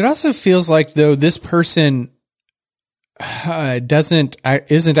 It also feels like, though, this person isn't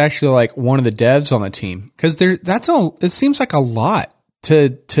actually like one of the devs on the team, because it seems like a lot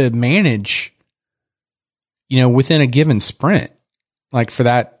to manage, within a given sprint, like for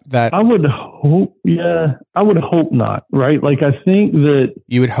that. I would hope not, right? Like, I think that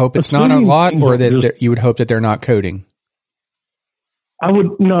you would hope it's not a lot, or that you would hope that they're not coding. I would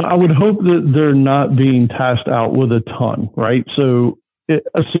hope that they're not being tasked out with a ton, right? So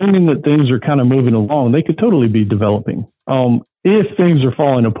assuming that things are kind of moving along, they could totally be developing. If things are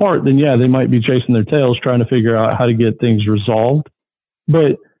falling apart, then yeah, they might be chasing their tails trying to figure out how to get things resolved.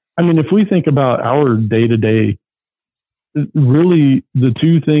 But I mean, if we think about our day-to-day, really the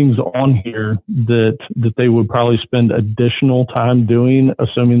two things on here that they would probably spend additional time doing,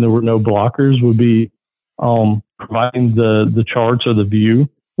 assuming there were no blockers, would be providing the charts or the view,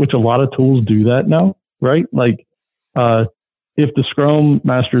 which a lot of tools do that now, right? Like, if the Scrum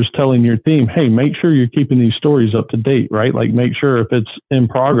Master is telling your team, hey, make sure you're keeping these stories up to date, right? Like, make sure if it's in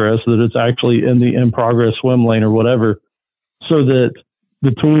progress that it's actually in the in progress swim lane or whatever, so that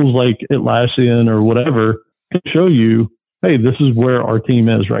the tools like Atlassian or whatever can show you, hey, this is where our team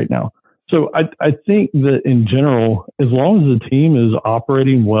is right now. So I think that in general, as long as the team is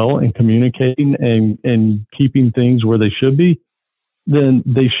operating well and communicating and keeping things where they should be, then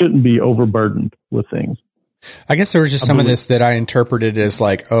they shouldn't be overburdened with things. I guess there was just some of this that I interpreted as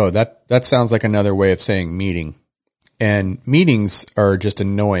like, oh, that sounds like another way of saying meeting. And meetings are just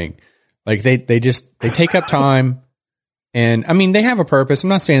annoying. Like they take up time, and I mean, they have a purpose. I'm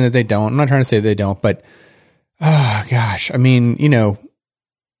not saying that they don't. I'm not trying to say they don't, but oh gosh, I mean,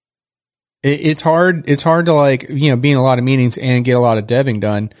 it's hard to like, be in a lot of meetings and get a lot of deving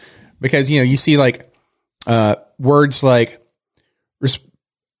done, because, you see like, words like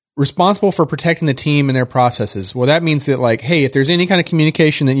responsible for protecting the team and their processes. Well, that means that like, hey, if there's any kind of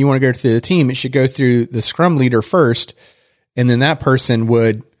communication that you want to go through the team, it should go through the Scrum leader first. And then that person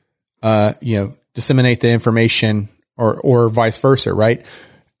would, disseminate the information or vice versa. Right.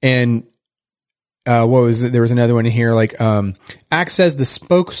 And, what was it? There was another one in here, like, acts as the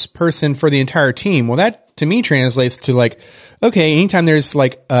spokesperson for the entire team. Well, that to me translates to like, okay, anytime there's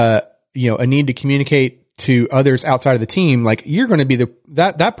like, a need to communicate to others outside of the team, like you're going to be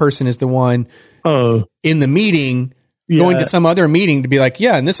that person is the one in the meeting going to some other meeting to be like,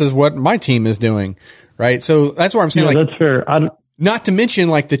 yeah, and this is what my team is doing. Right. So that's what I'm saying. That's fair. Not to mention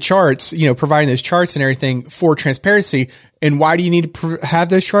like the charts, providing those charts and everything for transparency. And why do you need to have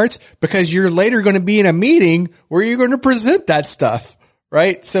those charts? Because you're later going to be in a meeting where you're going to present that stuff.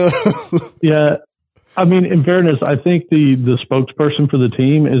 Right. So yeah, I mean, in fairness, I think the spokesperson for the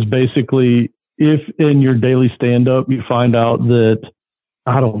team is basically, if in your daily stand up, you find out that,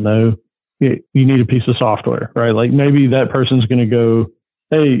 I don't know, you need a piece of software, right? Like maybe that person's going to go,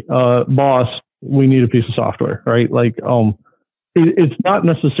 hey, boss, we need a piece of software, right? Like, it's not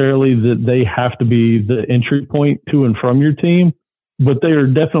necessarily that they have to be the entry point to and from your team, but they are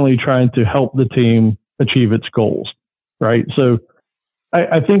definitely trying to help the team achieve its goals, right? So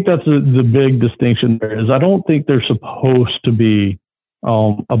I think that's the big distinction there is I don't think they're supposed to be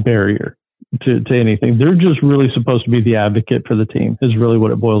a barrier to anything. They're just really supposed to be the advocate for the team is really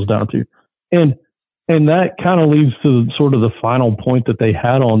what it boils down to. And that kind of leads to sort of the final point that they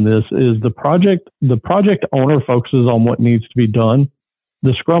had on this is the project owner focuses on what needs to be done.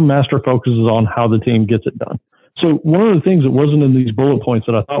 The Scrum Master focuses on how the team gets it done. So one of the things that wasn't in these bullet points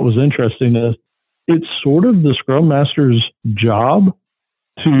that I thought was interesting is it's sort of the Scrum Master's job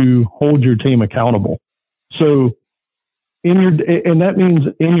to hold your team accountable. So and that means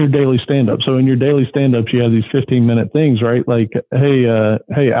in your daily stand-up. So in your daily stand-ups, you have these 15-minute things, right? Like,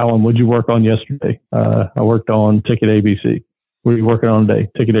 hey, Alan, what'd you work on yesterday? I worked on ticket ABC. What are you working on today?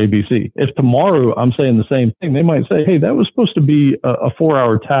 Ticket ABC. If tomorrow I'm saying the same thing, they might say, hey, that was supposed to be a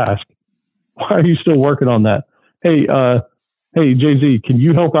 4-hour task. Why are you still working on that? Hey, JZ, can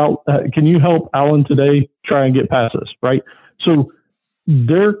you help out? Can you help Alan today try and get past this? Right. So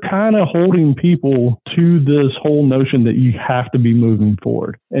they're kind of holding people to this whole notion that you have to be moving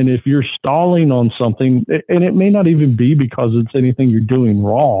forward. And if you're stalling on something, and it may not even be because it's anything you're doing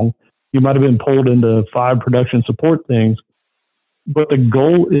wrong, you might have been pulled into 5 production support things, but the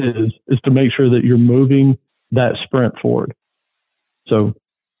goal is to make sure that you're moving that sprint forward. So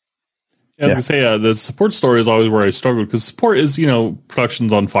I was going to say, the support story is always where I struggle because support is,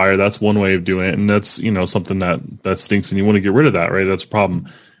 production's on fire. That's one way of doing it. And that's, something that stinks and you want to get rid of that, right? That's a problem.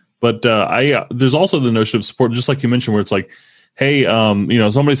 But there's also the notion of support, just like you mentioned, where it's like, hey,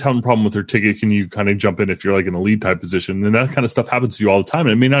 somebody's having a problem with their ticket. Can you kind of jump in if you're like in a lead type position? And that kind of stuff happens to you all the time.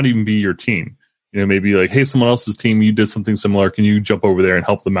 And it may not even be your team. Maybe like, hey, someone else's team, you did something similar. Can you jump over there and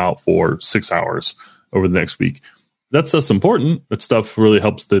help them out for 6 hours over the next week? That stuff's important. That stuff really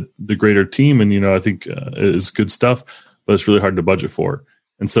helps the greater team. And, I think is good stuff, but it's really hard to budget for.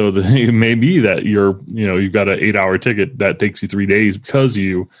 And so it may be that you've got an 8-hour ticket that takes you 3 days because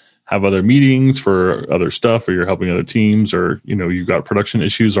you have other meetings for other stuff, or you're helping other teams, or, you've got production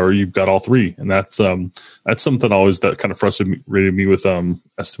issues, or you've got all 3. And that's something always that kind of frustrated me with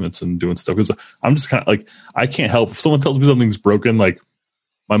estimates and doing stuff. Because I'm just kind of like, I can't help if someone tells me something's broken, like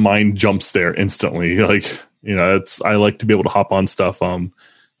my mind jumps there instantly. Like, I like to be able to hop on stuff.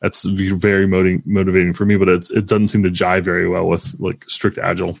 That's very motivating for me, but it doesn't seem to jive very well with like strict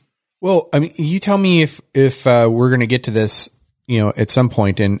agile. Well, I mean, you tell me if we're going to get to this, at some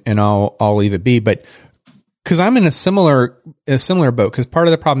point, and I'll leave it be. But because I'm in a similar boat, because part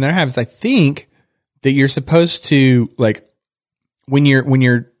of the problem that I have is I think that you're supposed to, like, when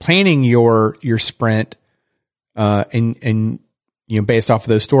you're planning your sprint, and based off of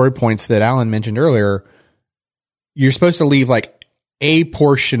those story points that Alan mentioned earlier, you're supposed to leave like a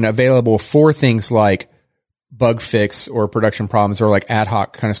portion available for things like bug fix or production problems or like ad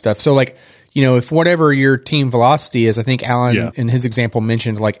hoc kind of stuff. So like, if whatever your team velocity is, I think Alan in his example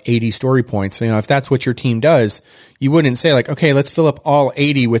mentioned like 80 story points. If that's what your team does, you wouldn't say like, okay, let's fill up all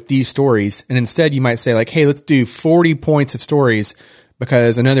 80 with these stories. And instead you might say like, hey, let's do 40 points of stories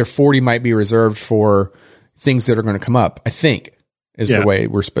because another 40 might be reserved for things that are going to come up, I think is the way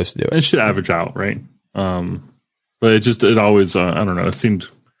we're supposed to do it. It should average out, right? But it always, I don't know, it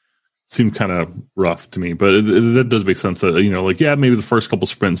seemed kind of rough to me, but that does make sense that, maybe the first couple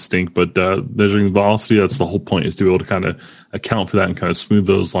sprints stink, but measuring the velocity, that's the whole point, is to be able to kind of account for that and kind of smooth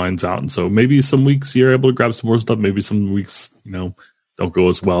those lines out. And so maybe some weeks you're able to grab some more stuff. Maybe some weeks, don't go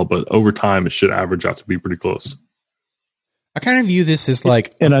as well, but over time it should average out to be pretty close. I kind of view this as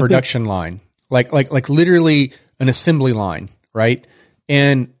like a production line, like literally an assembly line, right?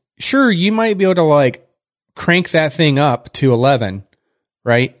 And sure, you might be able to like crank that thing up to 11,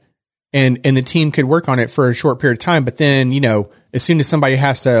 right? And the team could work on it for a short period of time. But then, as soon as somebody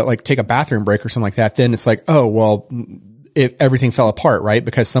has to like take a bathroom break or something like that, then it's like, oh, well, everything fell apart, right?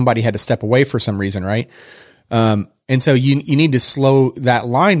 Because somebody had to step away for some reason, right? And And so you need to slow that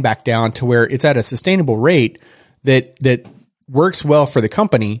line back down to where it's at a sustainable rate that works well for the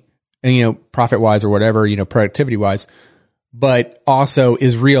company and, profit wise or whatever, productivity wise, but also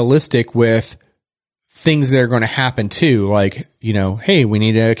is realistic with things that are going to happen too. Like, hey, we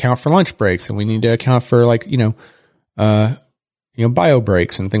need to account for lunch breaks and we need to account for bio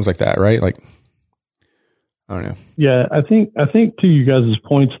breaks and things like that. Right. Like, I don't know. Yeah, I think to you guys'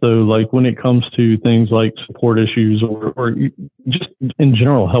 points though, like when it comes to things like support issues or just in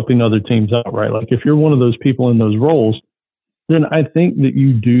general helping other teams out, right? Like if you're one of those people in those roles, then I think that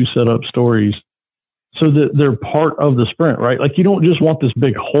you do set up stories so that they're part of the sprint, right? Like you don't just want this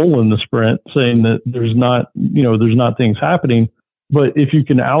big hole in the sprint saying that there's not things happening, but if you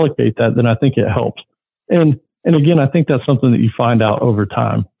can allocate that, then I think it helps. And again, I think that's something that you find out over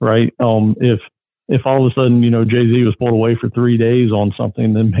time, right? If all of a sudden, Jay-Z was pulled away for 3 days on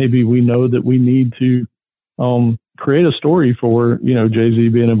something, then maybe we know that we need to create a story for, Jay-Z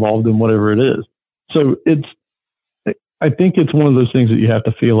being involved in whatever it is. So I think it's one of those things that you have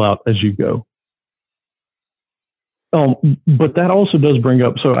to feel out as you go. But that also does bring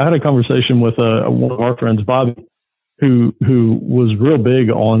up, so I had a conversation with one of our friends, Bobby, who was real big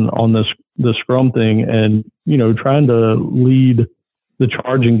on the Scrum thing and, trying to lead the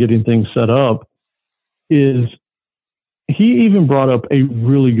charge and getting things set up. Is he even brought up a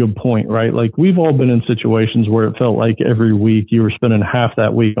really good point, right? Like we've all been in situations where it felt like every week you were spending half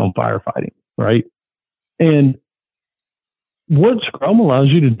that week on firefighting, right? And what Scrum allows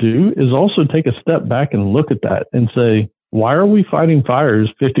you to do is also take a step back and look at that and say, why are we fighting fires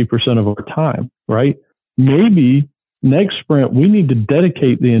 50% of our time, right? Maybe next sprint, we need to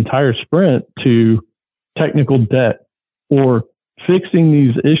dedicate the entire sprint to technical debt or fixing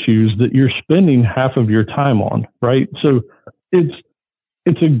these issues that you're spending half of your time on, right? So it's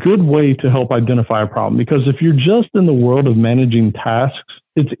a good way to help identify a problem, because if you're just in the world of managing tasks,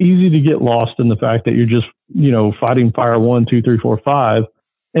 it's easy to get lost in the fact that you're just, fighting fire 1, 2, 3, 4, 5,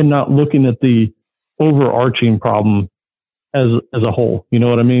 and not looking at the overarching problem as a whole. You know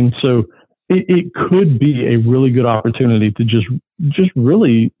what I mean? So it could be a really good opportunity to just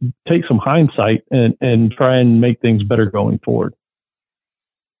really take some hindsight and try and make things better going forward.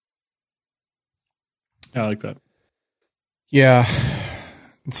 I like that. Yeah.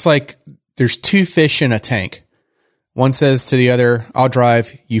 It's like there's two fish in a tank. One says to the other, I'll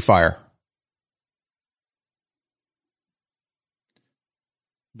drive, you fire.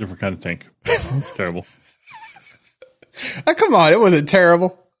 Different kind of tank. Terrible. Oh, come on. It wasn't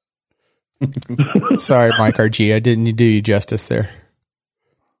terrible. Sorry, Mike RG. I didn't do you justice there.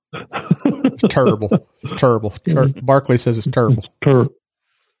 It's terrible. It's terrible. Barkley says it's terrible.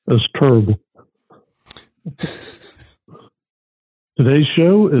 It's terrible. Today's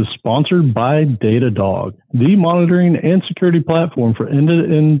show is sponsored by Datadog, the monitoring and security platform for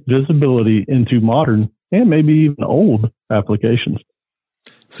end-to-end visibility into modern and maybe even old applications.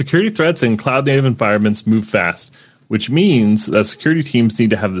 Security threats in cloud-native environments move fast, which means that security teams need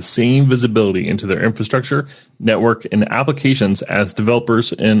to have the same visibility into their infrastructure, network, and applications as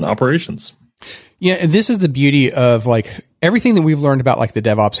developers and operations. Yeah, and this is the beauty of like everything that we've learned about like the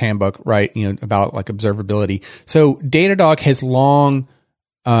DevOps handbook, right? About like observability. So Datadog has long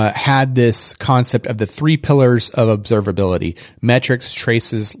had this concept of the 3 pillars of observability: metrics,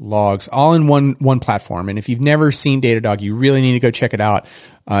 traces, logs, all in one platform. And if you've never seen Datadog, you really need to go check it out.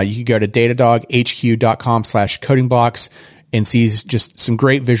 You can go to datadoghq.com/codingblocks and see just some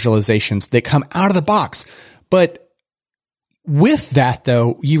great visualizations that come out of the box. But with that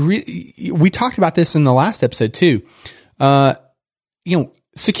though, we talked about this in the last episode too.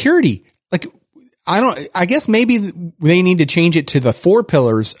 Security, like I guess maybe they need to change it to the 4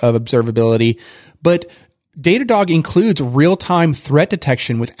 pillars of observability, but Datadog includes real-time threat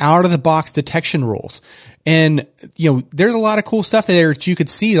detection with out-of-the-box detection rules. And, there's a lot of cool stuff there that you could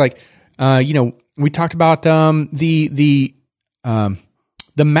see. Like, we talked about the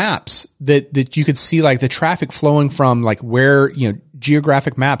maps that you could see, like the traffic flowing from like where,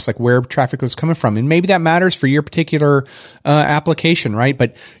 geographic maps, like where traffic was coming from. And maybe that matters for your particular application, right?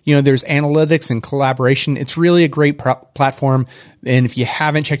 But, there's analytics and collaboration. It's really a great platform. And if you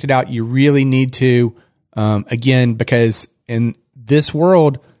haven't checked it out, you really need to, again, because in this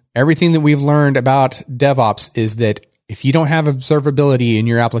world, everything that we've learned about DevOps is that if you don't have observability in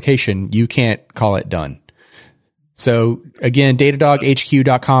your application, you can't call it done. So again,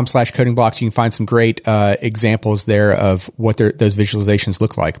 datadoghq.com/codingblocks. You can find some great examples there of what those visualizations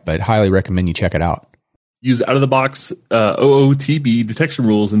look like, but highly recommend you check it out. Use out-of-the-box OOTB detection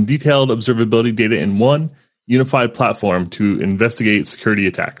rules and detailed observability data in one unified platform to investigate security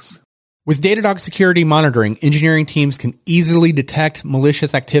attacks. With Datadog Security Monitoring, engineering teams can easily detect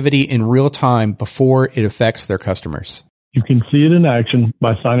malicious activity in real time before it affects their customers. You can see it in action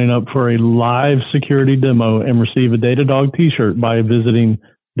by signing up for a live security demo and receive a Datadog t-shirt by visiting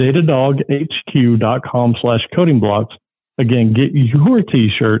datadoghq.com/codingblocks. Again, get your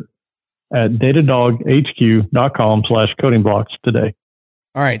t-shirt at datadoghq.com/codingblocks today.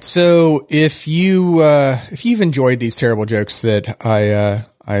 All right. So if you've enjoyed these terrible jokes that I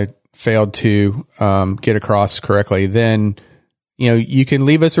failed to get across correctly, then you can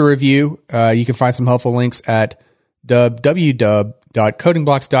leave us a review. You can find some helpful links at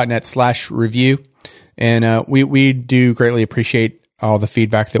www.codingblocks.net/review. And we do greatly appreciate all the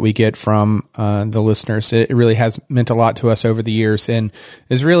feedback that we get from the listeners. It really has meant a lot to us over the years, and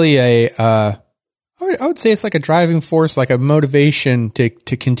is really I would say it's like a driving force, like a motivation to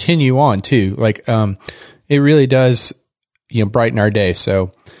continue on too. Like it really does brighten our day.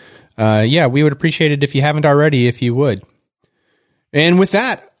 So we would appreciate it if you haven't already, if you would. And with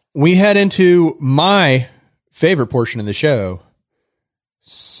that, we head into my favorite portion of the show.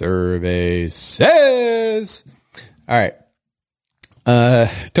 Survey says. All right.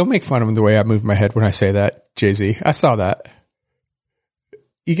 Don't make fun of the way I move my head when I say that, Jay-Z. I saw that.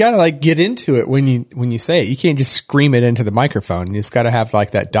 You got to get into it when you say it. You can't just scream it into the microphone. It's got to have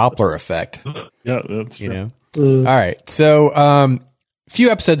that Doppler effect. Yeah, that's true. All right. So, a few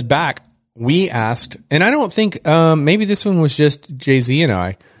episodes back, we asked, and I don't think, maybe this one was just Jay-Z and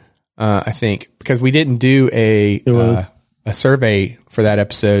I think, because we didn't do a survey for that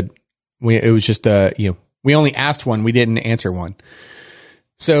episode. It was just, we only asked one. We didn't answer one.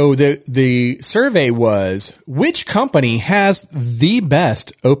 So the survey was, which company has the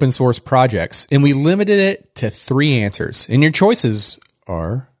best open source projects? And we limited it to 3 answers. And your choices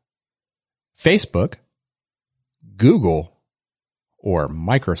are Facebook, Google, or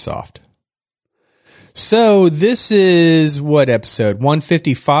Microsoft. So this is what, episode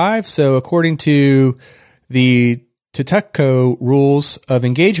 155? So according to the Tutuco rules of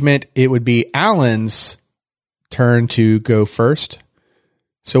engagement, it would be Alan's turn to go first.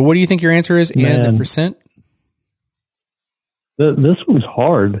 So what do you think your answer is? And the percent? This one's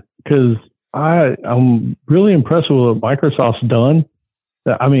hard because I'm really impressed with what Microsoft's done.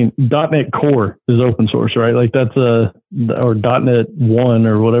 I mean, .NET Core is open source, right? That's or .NET 1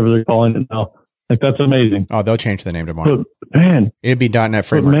 or whatever they're calling it now. That's amazing. Oh, they'll change the name tomorrow. But, man, it'd be .NET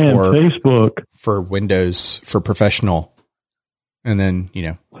Framework Core Facebook for Windows for Professional. And then,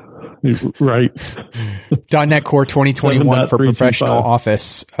 right. .NET Core 2021 for Professional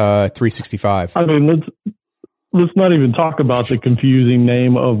Office 365. I mean, let's not even talk about the confusing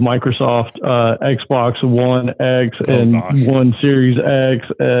name of Microsoft Xbox One X and One Series X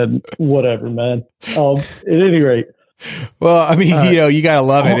and whatever, man. At any rate. Well, I mean, you got to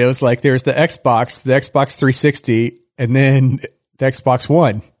love it. It was there's the Xbox 360, and then the Xbox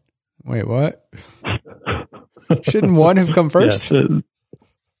One. Wait, what? Shouldn't one have come first? Yeah,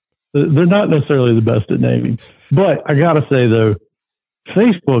 they're not necessarily the best at naming. But I got to say, though,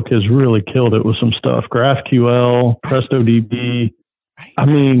 Facebook has really killed it with some stuff. GraphQL, PrestoDB. I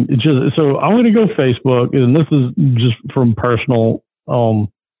mean, so I'm going to go Facebook, and this is just from personal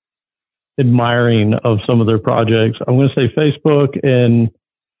admiring of some of their projects. I'm going to say Facebook, and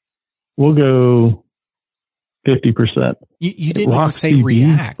we'll go 50%. You didn't even say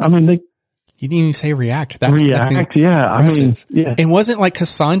React. I mean, you didn't even say React. That's yeah. Impressive. I mean, yeah. And wasn't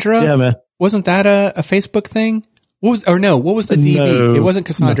Cassandra? Yeah, man. Wasn't that a Facebook thing? What was the DB? No, it wasn't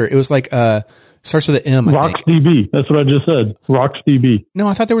Cassandra. No. It was starts with an M, I think. RocksDB. That's what I just said. RocksDB. No,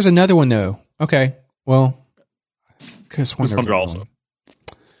 I thought there was another one though. Okay. Well, Cassandra also.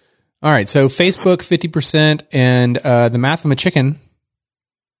 All right. So Facebook 50% and the Math of a Chicken.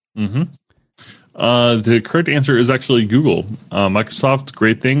 Mm-hmm. The correct answer is actually Google. Microsoft,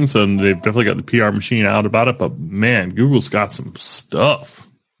 great things, and they've definitely got the PR machine out about it. But man, Google's got some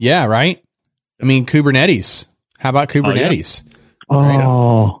stuff. Yeah, right. I mean, Kubernetes. How about Kubernetes?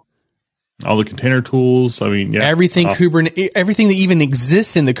 All the container tools. I mean, yeah, everything everything that even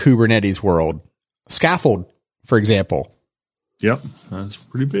exists in the Kubernetes world. Scaffold, for example. Yep, that's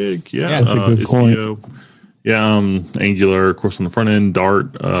pretty big. Yeah, Istio. Yeah, Angular, of course, on the front end.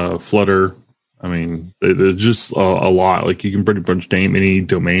 Dart, Flutter. I mean, there's just a lot. You can pretty much name any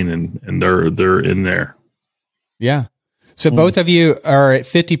domain, and they're in there. Yeah. So both of you are at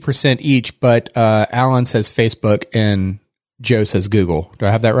 50% each, but Alan says Facebook and Joe says Google. Do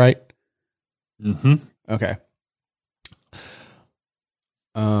I have that right? Mm-hmm. Okay.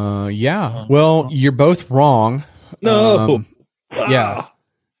 Yeah. Well, you're both wrong. No. Yeah.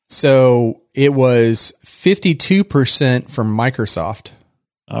 So it was 52% from Microsoft.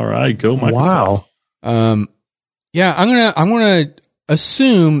 All right, go Microsoft. Wow. Yeah, I'm gonna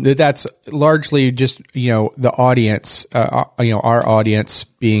assume that that's largely just the audience, our audience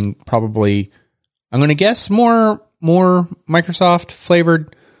being probably, I'm gonna guess more Microsoft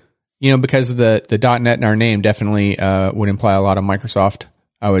flavored, because of the .NET in our name definitely would imply a lot of Microsoft,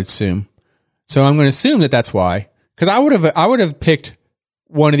 I would assume. So I'm going to assume that that's why, because I would have picked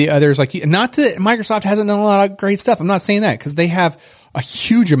one of the others. Like, not that Microsoft hasn't done a lot of great stuff. I'm not saying that, because they have a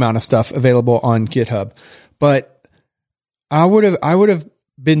huge amount of stuff available on GitHub, but I would have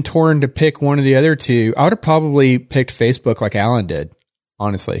been torn to pick one of the other two. I would have probably picked Facebook like Alan did,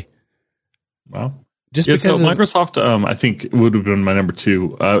 honestly. Wow. Just yeah, because so Microsoft, I think it would have been my number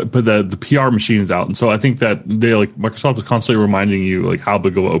two, but the PR machine is out, and so I think that they Microsoft is constantly reminding you how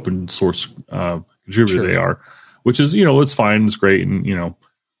big of an open source contributor they are, which is it's fine, it's great, and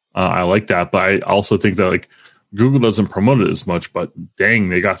I like that, but I also think that Google doesn't promote it as much, but dang,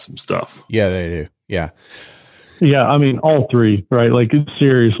 they got some stuff. Yeah, they do. Yeah, yeah. I mean, all three, right?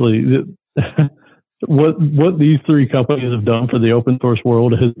 Seriously. What these three companies have done for the open source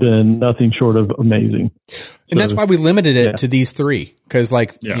world has been nothing short of amazing. And that's why we limited it to these three, because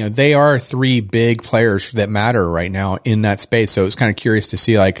they are three big players that matter right now in that space. So it's kind of curious to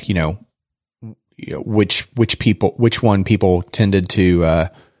see which one people tended to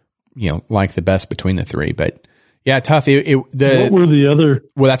like the best between the three. But yeah, tough. What were the other?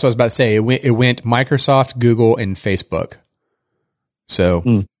 Well, that's what I was about to say. It went Microsoft, Google, and Facebook.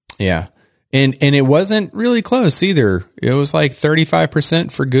 So yeah. And it wasn't really close either. It was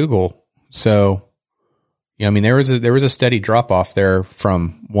 35% for Google. So, there was a steady drop off there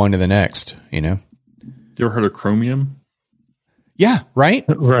from one to the next, You ever heard of Chromium? Yeah. Right.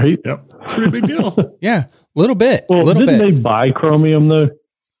 Right. Yep. It's a pretty big deal. Yeah. A little bit. Well, didn't they buy Chromium though?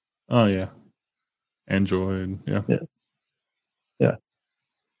 Oh yeah. Android. Yeah.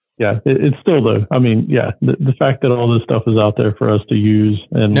 Yeah, it's still though. I mean, yeah, the fact that all this stuff is out there for us to use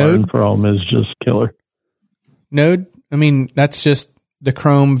and learn from is just killer. Node. I mean, that's just the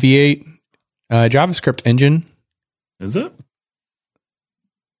Chrome V8 JavaScript engine. Is it?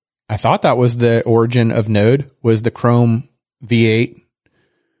 I thought that was the origin of Node, was the Chrome V8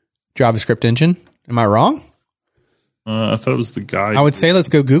 JavaScript engine. Am I wrong? I thought it was the guy. I would say let's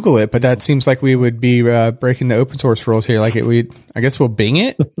go Google it, but that seems like we would be breaking the open source rules here. I guess we'll Bing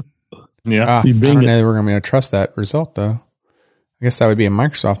it. Yeah. I don't know that we're going to trust that result though. I guess that would be a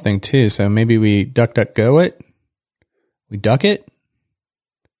Microsoft thing too. So maybe we DuckDuckGo it. We duck it.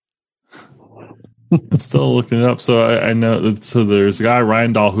 I'm still looking it up. So I know that, so there's a guy,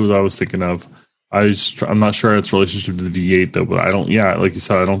 Ryan Dahl, who I was thinking of. I'm not sure its relationship to the V8 though, but like you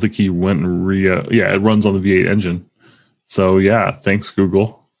said, I don't think he went and it runs on the V8 engine. So yeah, thanks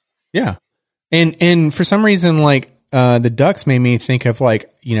Google. Yeah. And for some reason, the ducks made me think of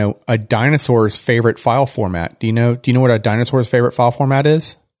a dinosaur's favorite file format. Do you know what a dinosaur's favorite file format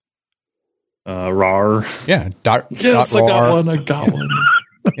is? RAR. Yeah. Yes, I got one.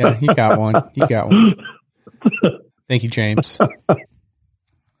 Yeah, he got one. Thank you, James. That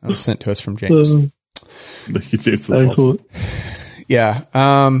was sent to us from James. Thank you, James. Awesome. Yeah.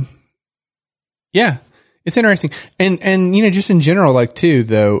 Yeah. It's interesting. And just in general, too,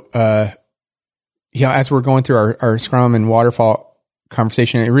 though, as we're going through our Scrum and Waterfall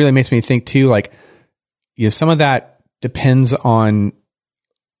conversation, it really makes me think too, some of that depends on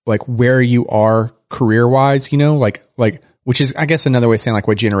where you are career wise, which is, I guess, another way of saying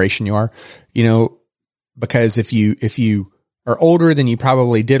what generation you are, because if you are older, then you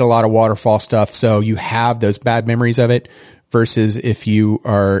probably did a lot of waterfall stuff. So you have those bad memories of it. Versus if you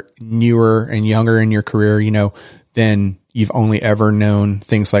are newer and younger in your career, then you've only ever known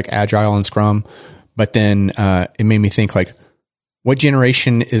things like Agile and Scrum. But then it made me think, what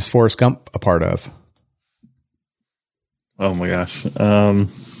generation is Forrest Gump a part of? Oh my gosh. I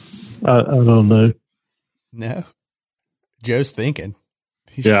don't know. No. Joe's thinking.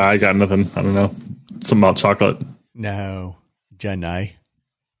 I got nothing. I don't know. Something about chocolate. No. Jenny.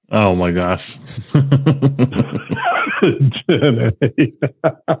 Oh my gosh.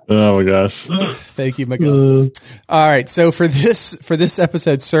 Oh my gosh. Thank you, Miguel. All right. So for this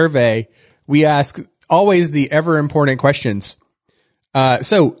episode survey, we ask always the ever important questions.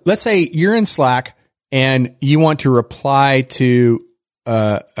 So let's say you're in Slack and you want to reply to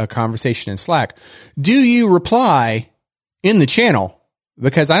a conversation in Slack. Do you reply in the channel?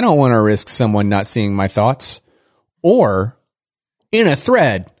 Because I don't want to risk someone not seeing my thoughts, or in a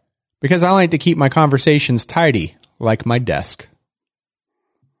thread, because I like to keep my conversations tidy, like my desk.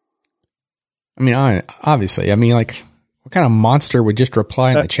 I mean, obviously, what kind of monster would just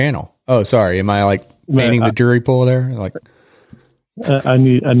reply in the channel? Oh, sorry. Am I painting the jury pool there? I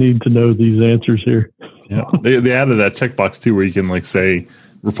need to know these answers here. Yeah, they added that checkbox too, where you can like say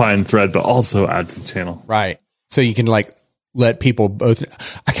reply in thread, but also add to the channel. Right. So you can like let people both.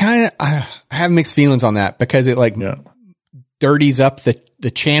 I have mixed feelings on that because it like dirties up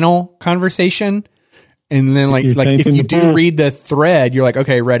the channel conversation. And then like if you do read the thread, you're like,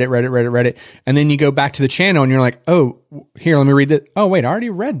 okay, read it. And then you go back to the channel and you're like, oh, here, let me read that. Oh, wait, I already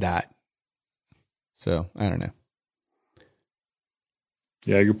read that. So I don't know.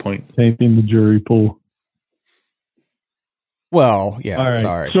 Yeah, good point. Tainting the jury pool. Well, yeah, all right,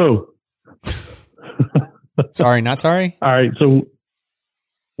 sorry. So sorry, not sorry. All right. So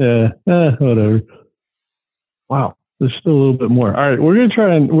whatever. Wow. There's still a little bit more. All right. We're going to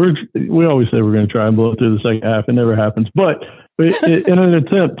try we always say we're going to try and blow through the second half. It never happens, but in an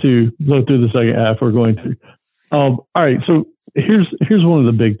attempt to blow through the second half, we're going to. All right. So here's one of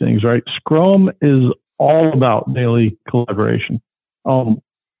the big things, right? Scrum is all about daily collaboration.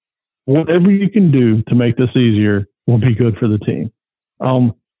 Whatever you can do to make this easier will be good for the team.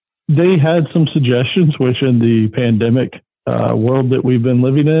 They had some suggestions, which in the pandemic world that we've been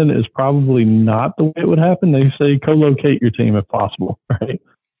living in is probably not the way it would happen. They say co-locate your team if possible, right?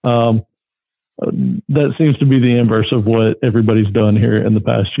 That seems to be the inverse of what everybody's done here in the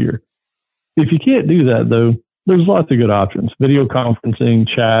past year. If you can't do that, though, there's lots of good options. Video conferencing,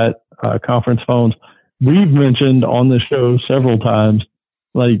 chat, conference phones. We've mentioned on the show several times,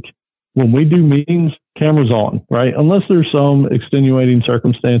 like when we do meetings, cameras on, right? Unless there's some extenuating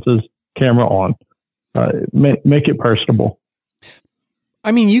circumstances, camera on. Make it personable.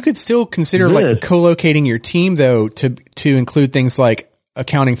 I mean, you could still consider like co-locating your team though to include things like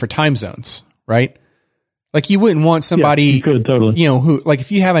accounting for time zones, right? Like you wouldn't want somebody, you could, totally. You know, who like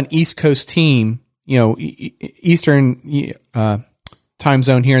if you have an East Coast team, you know, Eastern time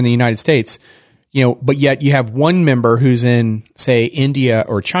zone here in the United States, you know, but yet you have one member who's in say India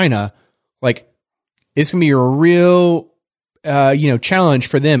or China, like it's going to be a real, challenge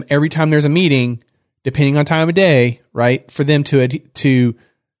for them every time there's a meeting, depending on time of day, right? For them to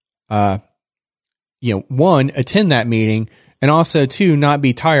one, attend that meeting, and also two, not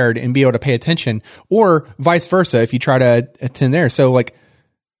be tired and be able to pay attention, or vice versa if you try to attend there. So like,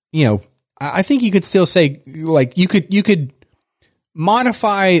 you know, I think you could still say like you could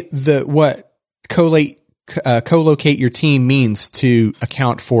modify what co-locate your team means to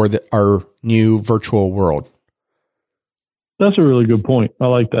account for our new virtual world. That's a really good point. I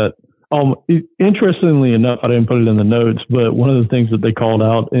like that. Interestingly enough, I didn't put it in the notes, but one of the things that they called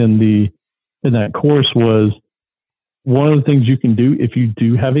out in that course was one of the things you can do if you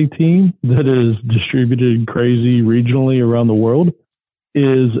do have a team that is distributed crazy regionally around the world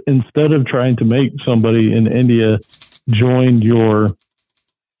is instead of trying to make somebody in India join your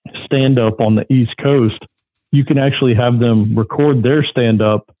stand-up on the East Coast, you can actually have them record their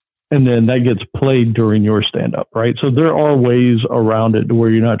stand-up and then that gets played during your stand-up, right? So there are ways around it where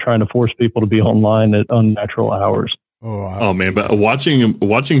you're not trying to force people to be online at unnatural hours. Oh man, but watching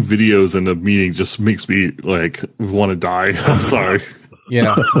videos in a meeting just makes me like want to die. I'm sorry.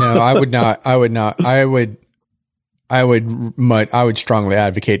 Yeah, no, I would not. I would strongly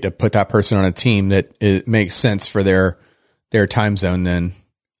advocate to put that person on a team that it makes sense for their time zone then,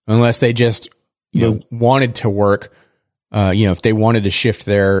 unless they just wanted to work. If they wanted to shift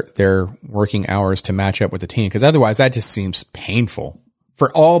their working hours to match up with the team, because otherwise that just seems painful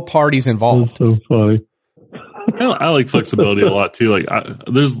for all parties involved. That's so funny. I like flexibility a lot too. Like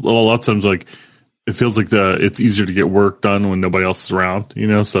there's a lot of times like it feels like it's easier to get work done when nobody else is around,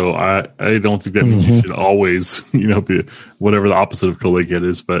 so I don't think that means you should always, be whatever the opposite of co-locate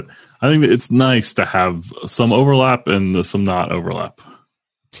is. But I think that it's nice to have some overlap and some not overlap.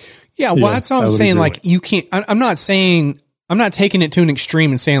 Yeah, well, that's all I'm saying. Like, you can't. I'm not taking it to an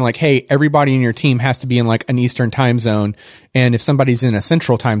extreme and saying like, hey, everybody in your team has to be in like an Eastern time zone, and if somebody's in a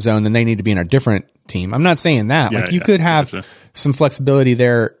Central time zone, then they need to be in a different team. I'm not saying that. You could have some flexibility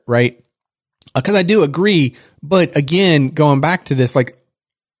there, right? Because I do agree, but again, going back to this, like,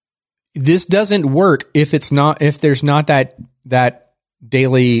 this doesn't work if there's not that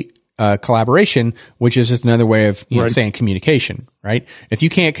daily collaboration, which is just another way of saying communication, right? If you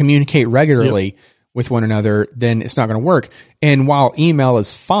can't communicate regularly with one another, then it's not going to work. And while email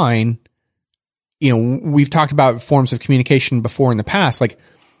is fine, we've talked about forms of communication before in the past. Like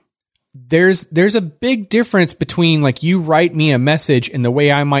there's a big difference between like you write me a message and the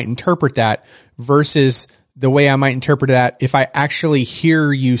way I might interpret that versus the way I might interpret that if I actually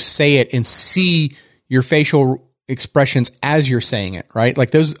hear you say it and see your facial expressions as you're saying it, right?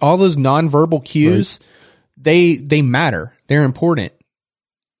 Like all those nonverbal cues, they matter. They're important.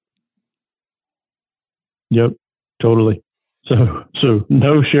 Yep, totally. So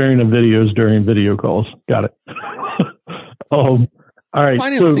no sharing of videos during video calls. Got it. All right.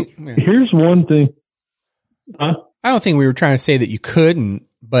 So here's one thing. I don't think we were trying to say that you couldn't,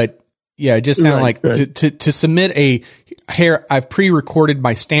 but yeah, it just sounded like to submit I've pre-recorded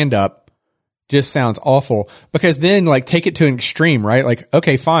my stand-up just sounds awful, because then like take it to an extreme, right? Like,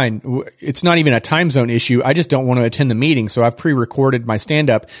 okay, fine. It's not even a time zone issue. I just don't want to attend the meeting. So I've pre-recorded my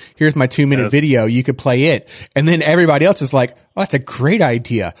stand-up. Here's my 2-minute video. You could play it. And then everybody else is like, oh, that's a great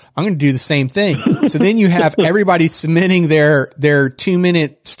idea. I'm going to do the same thing. So then you have everybody submitting their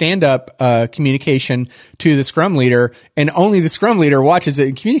 2-minute stand-up, communication to the Scrum leader, and only the Scrum leader watches it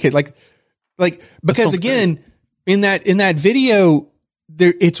and communicates. Because again, in that video,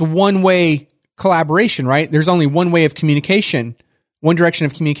 it's one way collaboration, right? There's only one way of communication, one direction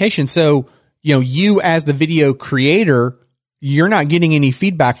of communication. So, you as the video creator, you're not getting any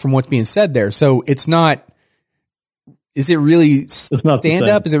feedback from what's being said there. So is it really stand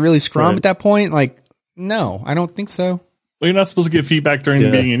up? Is it really Scrum at that point? Like, no, I don't think so. Well, you're not supposed to get feedback during the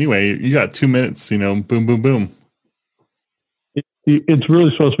meeting anyway. You got 2 minutes, boom, boom, boom. It's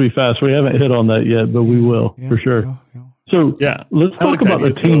really supposed to be fast. We haven't hit on that yet, but we will for sure. So let's talk about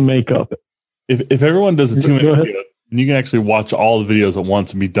the team makeup. If everyone does a 2-minute video, then you can actually watch all the videos at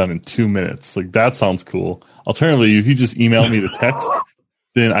once and be done in 2 minutes. Like, that sounds cool. Alternatively, if you just email me the text,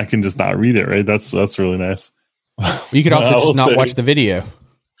 then I can just not read it. Right? That's really nice. You could also just not watch the video.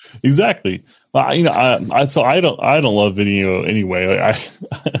 Exactly. I don't love video anyway.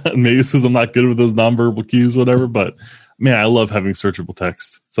 Like, maybe it's because I'm not good with those nonverbal cues, whatever. But man, I love having searchable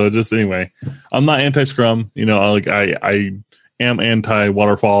text. So just anyway, I'm not anti-Scrum. I am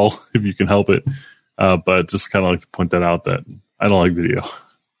anti-waterfall if you can help it. But just kind of like to point that out that I don't like video.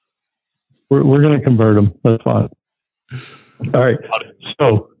 We're going to convert them. That's fine. All right.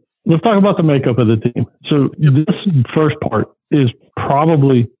 So let's talk about the makeup of the team. So this first part is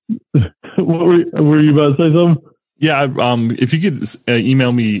probably what were you about to say something? Yeah. If you could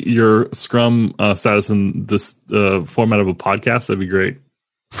email me your Scrum status in this format of a podcast, that'd be great.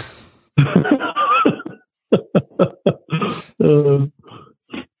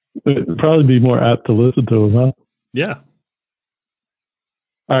 It'd probably be more apt to listen to them, huh? Yeah.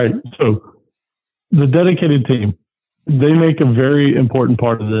 All right. So the dedicated team, they make a very important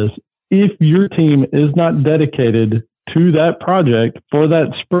part of this. If your team is not dedicated to that project for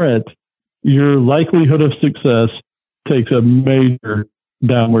that sprint, your likelihood of success takes a major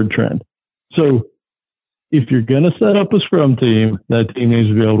downward trend. So if you're going to set up a Scrum team, that team needs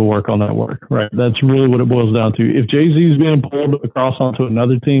to be able to work on that work, right? That's really what it boils down to. If Jay-Z is being pulled across onto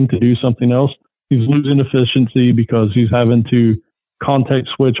another team to do something else, he's losing efficiency because he's having to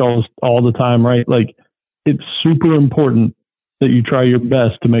context switch all the time, right? Like, it's super important that you try your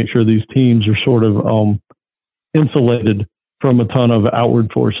best to make sure these teams are sort of insulated from a ton of outward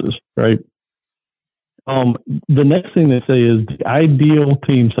forces, right? The next thing they say is the ideal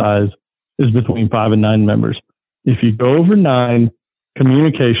team size is between 5 and 9 members. If you go over 9,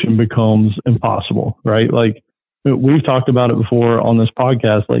 communication becomes impossible, right? Like, we've talked about it before on this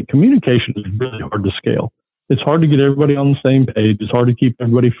podcast. Like, communication is really hard to scale. It's hard to get everybody on the same page. It's hard to keep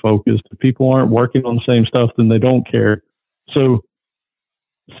everybody focused. If people aren't working on the same stuff, then they don't care. So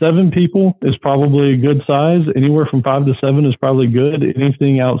 7 people is probably a good size. Anywhere from 5 to 7 is probably good.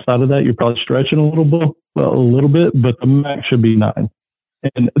 Anything outside of that, you're probably stretching a little bit, but the max should be 9.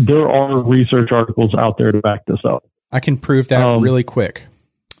 And there are research articles out there to back this up. I can prove that really quick.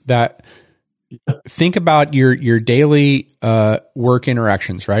 Think about your daily work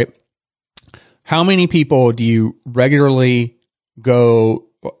interactions, right? How many people do you regularly go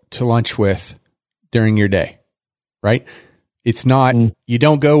to lunch with during your day, right? It's not, you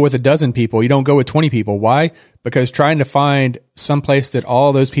don't go with a dozen people. You don't go with 20 people. Why? Because trying to find some place that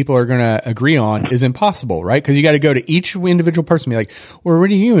all those people are going to agree on is impossible, right? Because you got to go to each individual person and be like, well,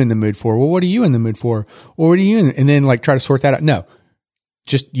 what are you in the mood for? Well, what are you in the mood for? Well, what are you in? And then like try to sort that out. No,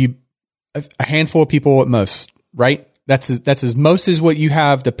 just a handful of people at most, right? That's as most as what you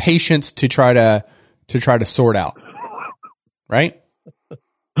have the patience to try to sort out. Right.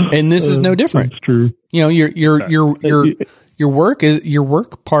 And this is no different. It's true. Your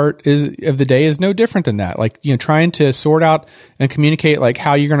work part of the day is no different than that. Like, trying to sort out and communicate like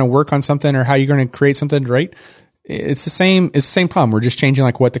how you're going to work on something or how you're going to create something, right? It's the same problem. We're just changing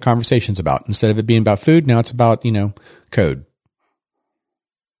like what the conversation's about. Instead of it being about food, now it's about, code.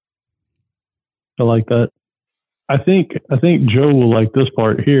 I like that. I think Joe will like this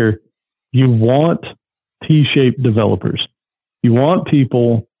part here. You want T-shaped developers. You want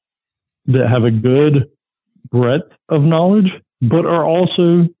people that have a good breadth of knowledge, but are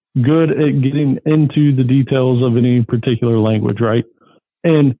also good at getting into the details of any particular language, right?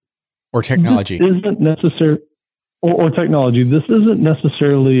 And or technology isn't necessary, or technology. This isn't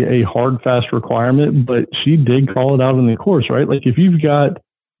necessarily a hard, fast requirement, but she did call it out in the course, right? Like if you've got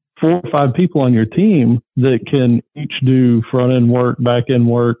 4 or 5 people on your team that can each do front end work, back end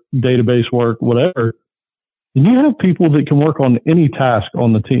work, database work, whatever, then you have people that can work on any task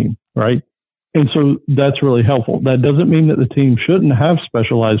on the team, right? And so that's really helpful. That doesn't mean that the team shouldn't have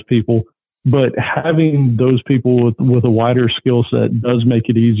specialized people, but having those people with a wider skill set does make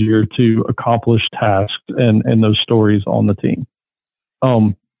it easier to accomplish tasks and those stories on the team.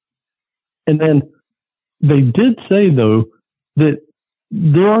 And then they did say, though, that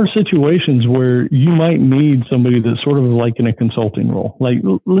there are situations where you might need somebody that's sort of like in a consulting role. Like,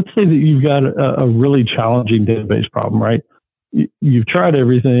 let's say that you've got a really challenging database problem, right? You've tried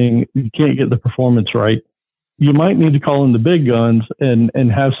everything. You can't get the performance right. You might need to call in the big guns and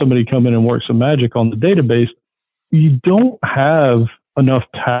have somebody come in and work some magic on the database. You don't have enough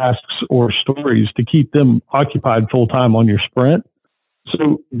tasks or stories to keep them occupied full time on your sprint.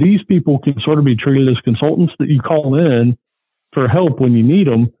 So these people can sort of be treated as consultants that you call in for help when you need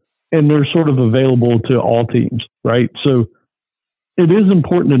them, and they're sort of available to all teams, right? So it is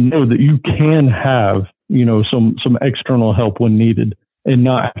important to know that you can have, you know, some external help when needed and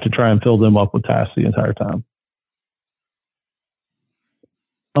not have to try and fill them up with tasks the entire time.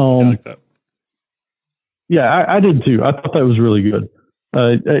 I like that. Yeah, I did too. I thought that was really good.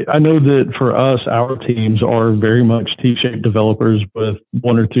 I know that for us, our teams are very much T-shaped developers with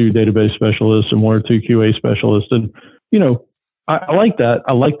 1 or 2 database specialists and 1 or 2 QA specialists. And, you know, I like that.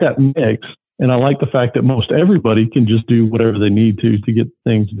 I like that mix. And I like the fact that most everybody can just do whatever they need to get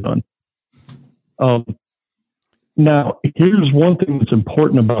things done. Now, here's one thing that's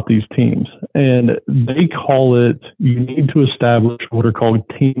important about these teams, and they call it, you need to establish what are called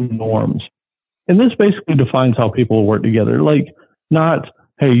team norms. And this basically defines how people work together. Like, not,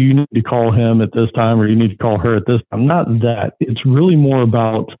 hey, you need to call him at this time or you need to call her at this time. Not that. It's really more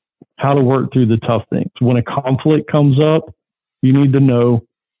about how to work through the tough things. When a conflict comes up, you need to know,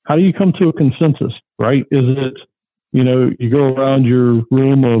 how do you come to a consensus, right? Is it, you know, you go around your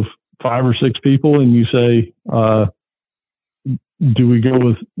room of 5 or 6 people and you say, do we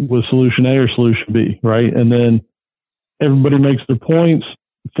go with solution A or solution B, right? And then everybody makes their points.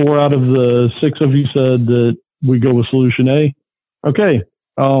 4 out of the 6 of you said that we go with solution A. Okay.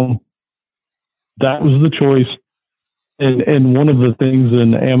 That was the choice. And one of the things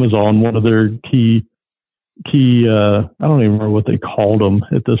in Amazon, one of their key, I don't even remember what they called them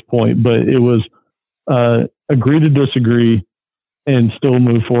at this point, but it was agree to disagree and still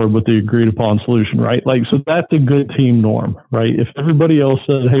move forward with the agreed upon solution, right? Like, so that's a good team norm, right? If everybody else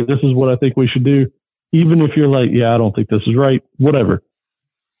said, hey, this is what I think we should do, even if you're like, yeah, I don't think this is right, whatever.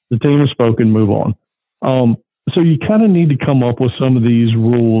 The team has spoken, move on. So you kind of need to come up with some of these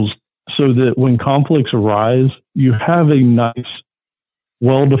rules so that when conflicts arise, you have a nice,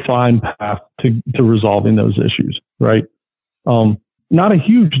 well-defined path to resolving those issues, right? Not a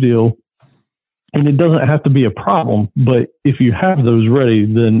huge deal, and it doesn't have to be a problem, but if you have those ready,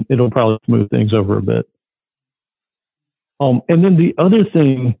 then it'll probably smooth things over a bit. And then the other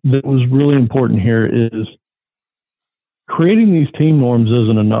thing that was really important here is creating these team norms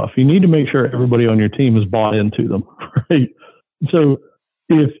isn't enough. You need to make sure everybody on your team is bought into them, right? So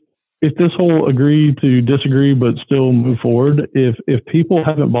if this whole agree to disagree but still move forward, if people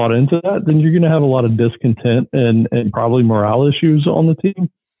haven't bought into that, then you're going to have a lot of discontent and probably morale issues on the team.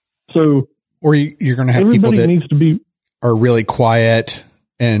 So, or you're going to have people that are really quiet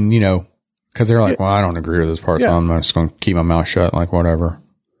and, you know, because they're like, well, I don't agree with this part, so I'm just going to keep my mouth shut, like whatever.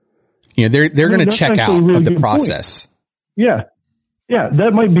 You know, they're going to check out of the process. Point. Yeah,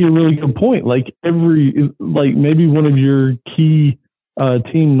 that might be a really good point. Like maybe one of your key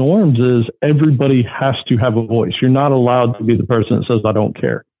team norms is everybody has to have a voice. You're not allowed to be the person that says, I don't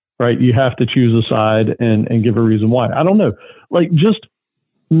care, right? You have to choose a side and give a reason why. I don't know. Like, just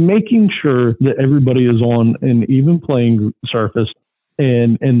making sure that everybody is on an even playing surface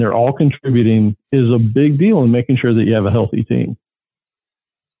and they're all contributing is a big deal in making sure that you have a healthy team.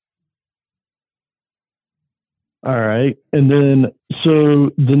 All right. And then, so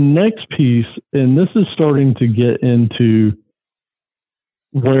the next piece, and this is starting to get into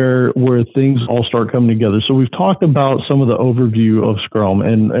where things all start coming together. So we've talked about some of the overview of Scrum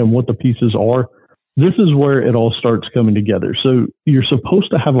and what the pieces are. This is where it all starts coming together. So you're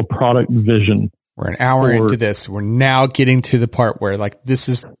supposed to have a product vision. We're an hour into this. We're now getting to the part where, like, this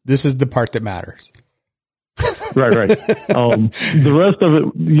is the part that matters. Right. The rest of it,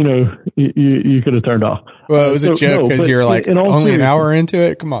 you could have turned off. Well, it was a joke because you're like only an hour into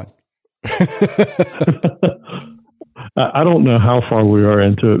it. Come on. I don't know how far we are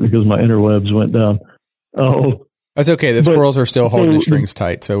into it because my interwebs went down. Oh, that's okay. The squirrels are still holding the strings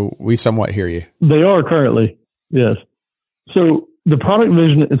tight, so we somewhat hear you. They are currently, yes. So the product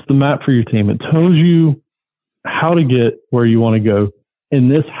vision, it's the map for your team. It tells you how to get where you want to go,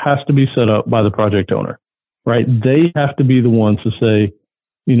 and this has to be set up by the project owner, right? They have to be the ones to say,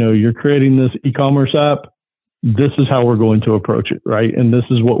 you're creating this e-commerce app. This is how we're going to approach it, right? And this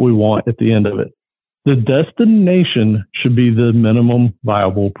is what we want at the end of it. The destination should be the minimum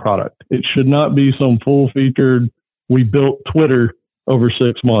viable product. It should not be some full-featured, we built Twitter over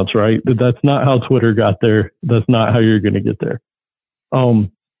 6 months, right? That's not how Twitter got there. That's not how you're going to get there.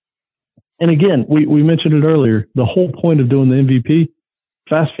 And again, we mentioned it earlier. The whole point of doing the MVP,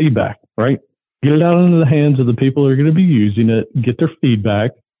 fast feedback, right? Get it out into the hands of the people who are going to be using it, get their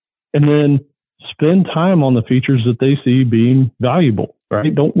feedback, and then spend time on the features that they see being valuable,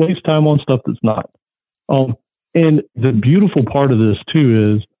 right? Don't waste time on stuff that's not. And the beautiful part of this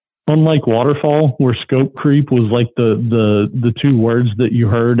too is, unlike waterfall, where scope creep was like the two words that you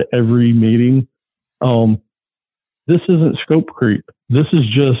heard every meeting, this isn't scope creep. This is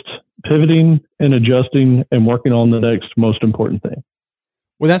just pivoting and adjusting and working on the next most important thing.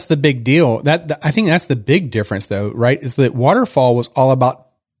 Well, that's the big deal. I think that's the big difference, though, right? Is that waterfall was all about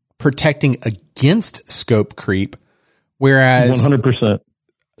protecting against scope creep, whereas 100%.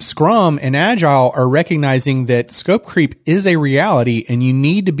 Scrum and Agile are recognizing that scope creep is a reality, and you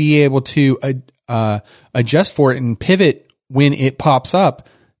need to be able to adjust for it and pivot when it pops up.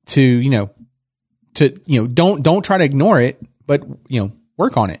 Don't try to ignore it, but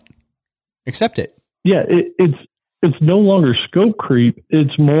work on it, accept it. Yeah, it's no longer scope creep.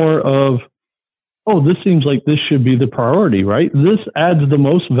 It's more of, this seems like this should be the priority, right? This adds the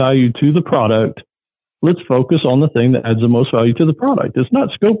most value to the product. Let's focus on the thing that adds the most value to the product. It's not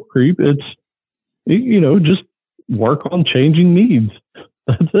scope creep. It's, just work on changing needs.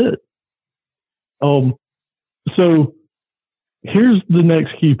 That's it. So here's the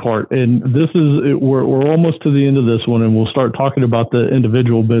next key part. And this is, we're almost to the end of this one, and we'll start talking about the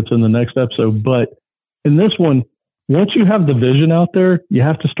individual bits in the next episode. But in this one, once you have the vision out there, you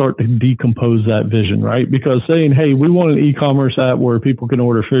have to start to decompose that vision, right? Because saying, hey, we want an e-commerce app where people can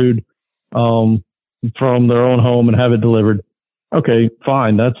order food, from their own home and have it delivered. Okay,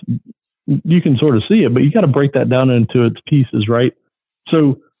 fine. You can sort of see it, but you got to break that down into its pieces, right?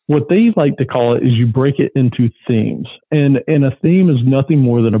 So what they like to call it is you break it into themes. And a theme is nothing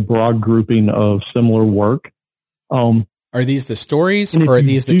more than a broad grouping of similar work. Are these the stories, or are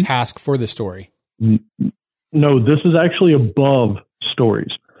these the task for the story? No, this is actually above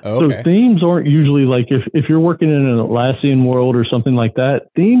stories. Okay. So themes aren't usually like, if you're working in an Atlassian world or something like that,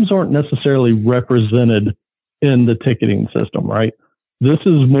 themes aren't necessarily represented in the ticketing system, right? This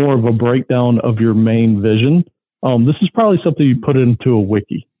is more of a breakdown of your main vision. This is probably something you put into a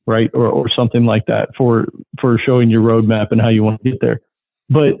wiki, right? Or something like that for showing your roadmap and how you want to get there.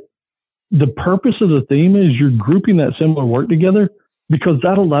 But the purpose of the theme is you're grouping that similar work together, because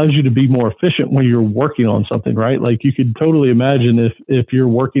that allows you to be more efficient when you're working on something, right? Like you could totally imagine if you're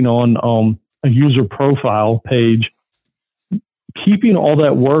working on a user profile page, keeping all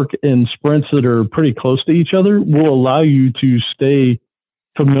that work in sprints that are pretty close to each other will allow you to stay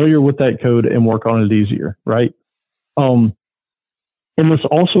familiar with that code and work on it easier, right? And this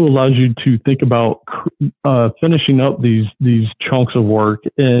also allows you to think about finishing up these chunks of work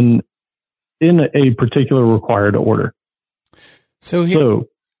in a particular required order. So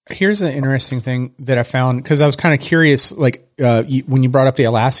here's an interesting thing that I found, because I was kind of curious, like when you brought up the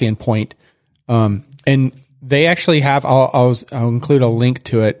Atlassian point, and they actually have, I'll include a link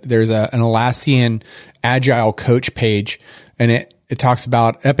to it. There's an Atlassian Agile coach page, and it talks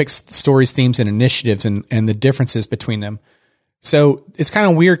about Epic's stories, themes, and initiatives and the differences between them. So it's kind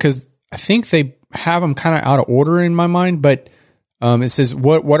of weird because I think they have them kind of out of order in my mind, but it says,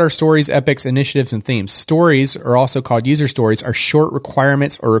 what are stories, epics, initiatives, and themes? Stories, are also called user stories, are short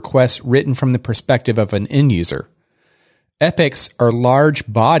requirements or requests written from the perspective of an end user. Epics are large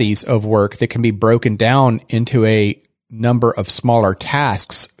bodies of work that can be broken down into a number of smaller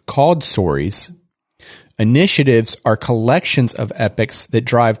tasks called stories. Initiatives are collections of epics that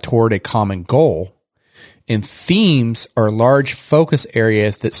drive toward a common goal. And themes are large focus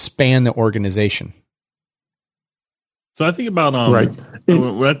areas that span the organization. So I think about right.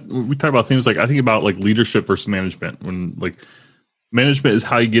 When we talk about things, like I think about like leadership versus management. When like management is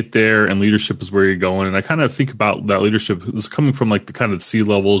how you get there, and leadership is where you're going. And I kind of think about that leadership is coming from like the kind of C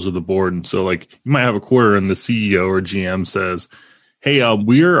levels of the board. And so like you might have a quarter and the CEO or GM says, hey,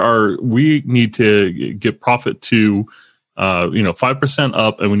 we need to get profit to 5%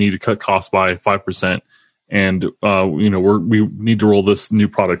 up, and we need to cut costs by 5%. And we need to roll this new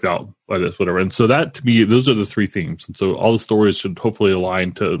product out by this, whatever. And so that, to me, those are the three themes. And so all the stories should hopefully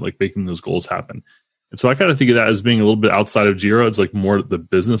align to like making those goals happen. And so I kind of think of that as being a little bit outside of Jira. It's like more at the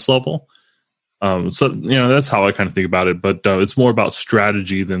business level. That's how I kind of think about it. But it's more about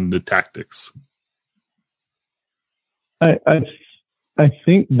strategy than the tactics. I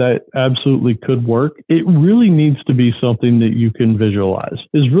think that absolutely could work. It really needs to be something that you can visualize,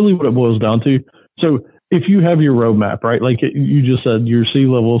 is really what it boils down to. So if you have your roadmap, right, like you just said, your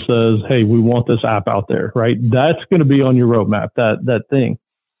C-level says, hey, we want this app out there, right? That's going to be on your roadmap, that thing.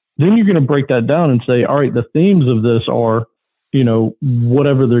 Then you're going to break that down and say, all right, the themes of this are,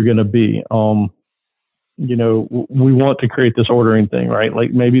 whatever they're going to be. We want to create this ordering thing, right?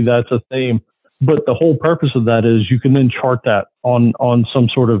 Like maybe that's a theme. But the whole purpose of that is you can then chart that on some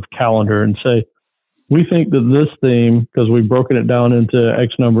sort of calendar and say, we think that this theme, because we've broken it down into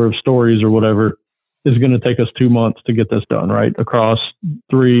X number of stories or whatever, is going to take us 2 months to get this done, right? Across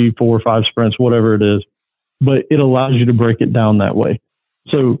 3, 4, 5 sprints, whatever it is. But it allows you to break it down that way.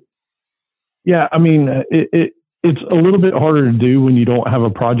 So, yeah, I mean, it's a little bit harder to do when you don't have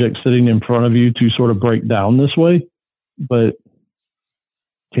a project sitting in front of you to sort of break down this way. But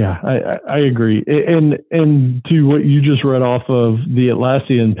yeah, I agree. And to what you just read off of the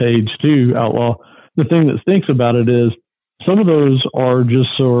Atlassian page too, Outlaw, the thing that stinks about it is some of those are just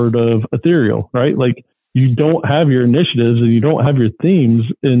sort of ethereal, right? Like you don't have your initiatives and you don't have your themes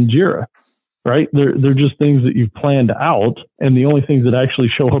in Jira, right? They're just things that you've planned out. And the only things that actually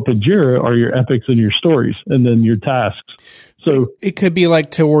show up in Jira are your epics and your stories and then your tasks. So it could be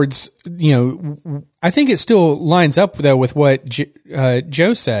like towards, I think it still lines up though with what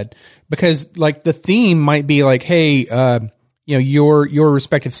Joe said, because like the theme might be like, hey, your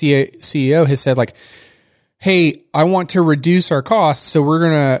respective CEO has said like, hey, I want to reduce our costs. So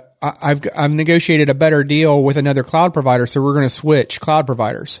I've negotiated a better deal with another cloud provider. So we're going to switch cloud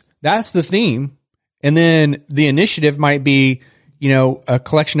providers. That's the theme. And then the initiative might be, a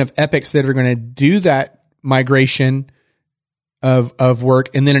collection of epics that are going to do that migration of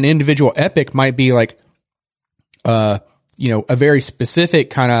work. And then an individual epic might be like, a very specific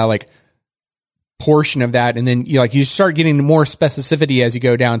kind of like portion of that. And then you start getting more specificity as you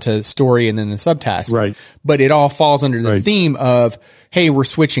go down to story and then the subtask. Right. But it all falls under the theme of, hey, we're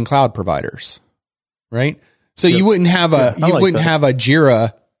switching cloud providers. Right. So you wouldn't have have a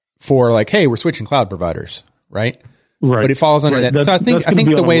Jira for like, hey, we're switching cloud providers. Right. Right. But it falls under that. So I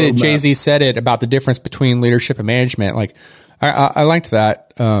think the way that Jay-Z said it about the difference between leadership and management, like I liked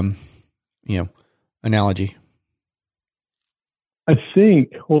that, analogy. I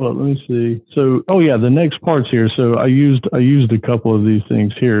think, hold on, let me see. So, the next part's here. So I used a couple of these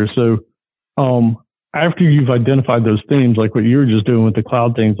things here. So, after you've identified those themes, like what you were just doing with the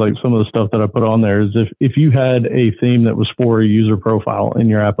cloud things, like some of the stuff that I put on there is if you had a theme that was for a user profile in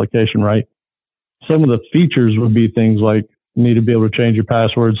your application, right? Some of the features would be things like you need to be able to change your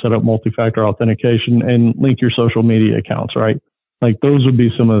password, set up multi-factor authentication, and link your social media accounts, right? Like those would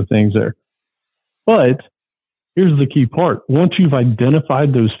be some of the things there. But here's the key part. Once you've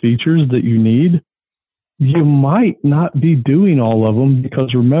identified those features that you need, you might not be doing all of them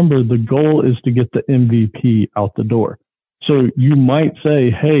because remember, the goal is to get the MVP out the door. So you might say,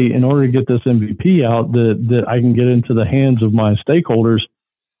 hey, in order to get this MVP out that I can get into the hands of my stakeholders,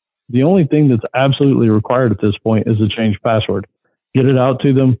 the only thing that's absolutely required at this point is to change password. Get it out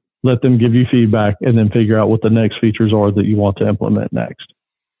to them, let them give you feedback, and then figure out what the next features are that you want to implement next.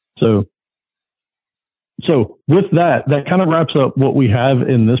 So with that kind of wraps up what we have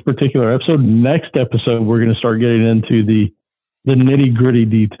in this particular episode. Next episode, we're going to start getting into the nitty gritty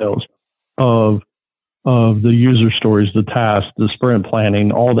details of the user stories, the tasks, the sprint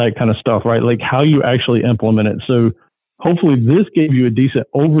planning, all that kind of stuff, right? Like how you actually implement it. So hopefully this gave you a decent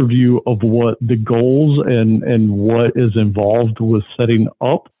overview of what the goals and what is involved with setting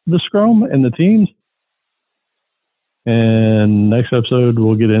up the Scrum and the teams. And next episode,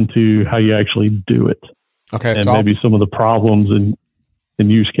 we'll get into how you actually do it. Okay. And so maybe some of the problems and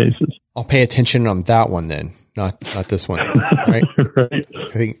use cases. I'll pay attention on that one then, not this one. Right. Right. I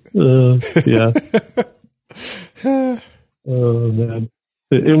think. Yeah. Oh man.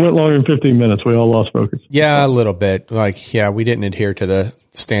 It went longer than 15 minutes. We all lost focus. Yeah, a little bit. Like, yeah, we didn't adhere to the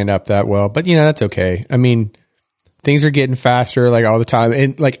stand up that well, but that's okay. I mean, things are getting faster like all the time.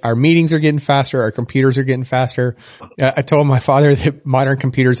 And like our meetings are getting faster. Our computers are getting faster. I told my father that modern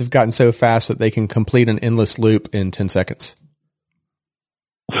computers have gotten so fast that they can complete an endless loop in 10 seconds.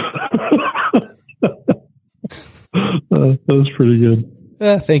 That was pretty good.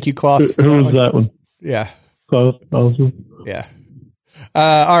 Thank you, Klaus. Who was that one? Yeah. Klaus. Yeah.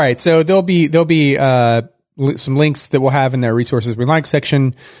 All right. So there'll be some links that we'll have in the resources we like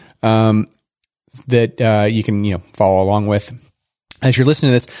section, that, you can, follow along with as you're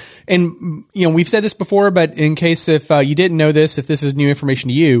listening to this. And, we've said this before, but in case if you didn't know this, if this is new information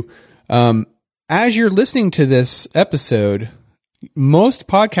to you, as you're listening to this episode, most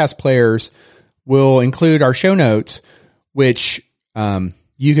podcast players will include our show notes, which,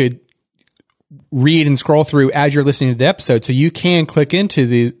 you could read and scroll through as you're listening to the episode. So you can click into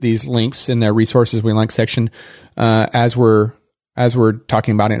these links in the resources we like section, as we're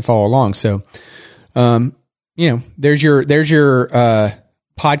talking about it and follow along. So, there's your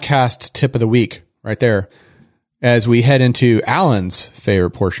podcast tip of the week right there as we head into Alan's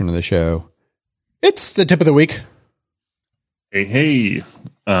favorite portion of the show. It's the tip of the week. Hey,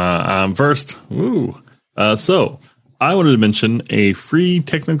 I'm first. Ooh. So I wanted to mention a free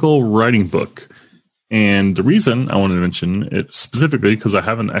technical writing book. And the reason I wanted to mention it specifically, because I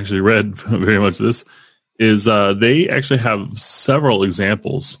haven't actually read very much of this, is they actually have several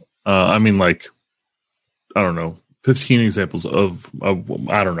examples. 15 examples of a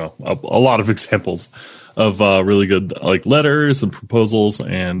lot of examples of really good like letters and proposals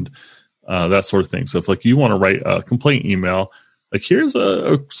and that sort of thing. So if like you want to write a complaint email, like here's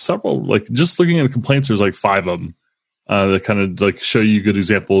several, like just looking at the complaints, there's like 5 of them that kind of like show you good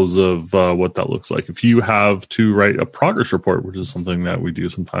examples of what that looks like. If you have to write a progress report, which is something that we do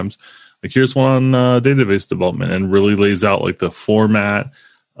sometimes, like here's one on database development and really lays out like the format,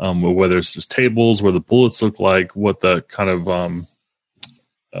 whether it's just tables, where the bullets look like, what the kind of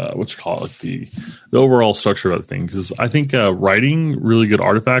the overall structure of the thing. Because I think writing really good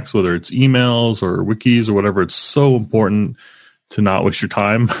artifacts, whether it's emails or wikis or whatever, it's so important to not waste your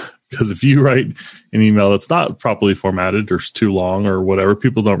time. Because if you write an email that's not properly formatted or it's too long or whatever,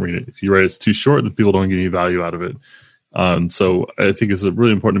 people don't read it. If you write it's too short, then people don't get any value out of it. So I think it's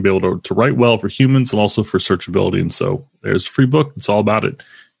really important to be able to write well for humans and also for searchability. And so there's a free book. It's all about it.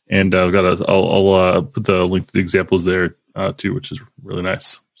 And I'll put the link to the examples there too, which is really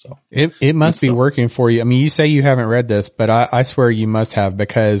nice. So it must be working for you. I mean, you say you haven't read this, but I swear you must have,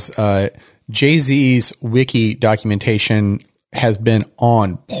 because Jay-Z's wiki documentation has been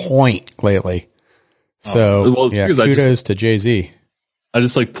on point lately. So kudos to Jay-Z. I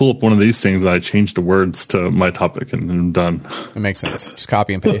just like pull up one of these things and I change the words to my topic and I'm done. It makes sense. Just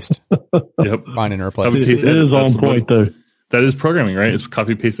copy and paste. Yep. Find and replace. It is on point though. That is programming, right? It's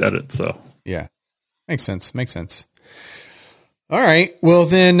copy, paste, edit. So yeah, makes sense. All right. Well,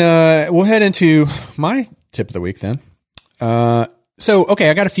 then we'll head into my tip of the week then. Okay,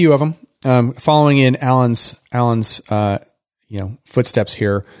 I got a few of them following in Alan's footsteps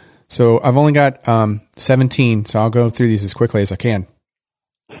here. So I've only got 17, so I'll go through these as quickly as I can.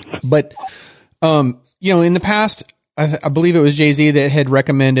 But in the past, I believe it was Jay-Z that had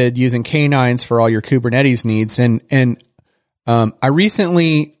recommended using K9s for all your Kubernetes needs, and I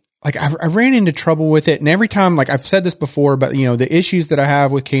recently, I ran into trouble with it. And every time, I've said this before, but the issues that I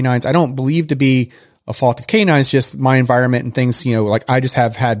have with K9s, I don't believe to be a fault of K9s, just my environment and things, I just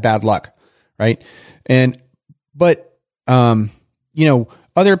have had bad luck. Right. But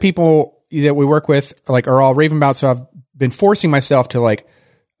other people that we work with, are all raving about. So I've been forcing myself to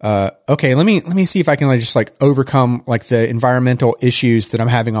okay, let me see if I can just overcome the environmental issues that I'm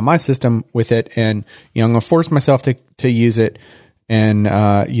having on my system with it. And, I'm going to force myself to use it. And,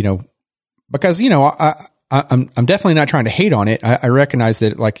 because, I'm definitely not trying to hate on it. I recognize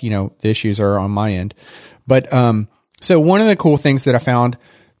that the issues are on my end, but, so one of the cool things that I found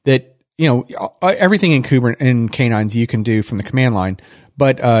that, everything in Kubernetes and K9s you can do from the command line,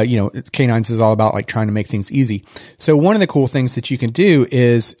 but, K9s is all about trying to make things easy. So one of the cool things that you can do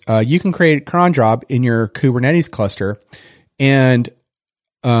is, you can create a cron job in your Kubernetes cluster. And,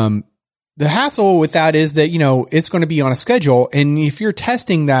 the hassle with that is that, it's going to be on a schedule. And if you're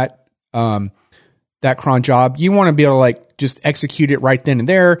testing that cron job, you want to be able to just execute it right then and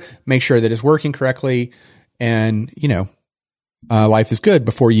there, make sure that it's working correctly. And, life is good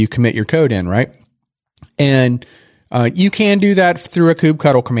before you commit your code in, right? And you can do that through a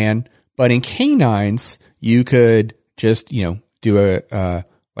kubectl command, but in K9s, you could just, do an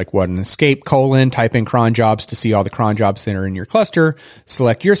escape : type in cron jobs to see all the cron jobs that are in your cluster,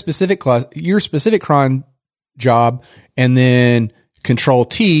 select your specific cron job, and then Control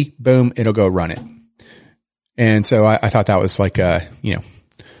T, boom, it'll go run it. And so I thought that was like,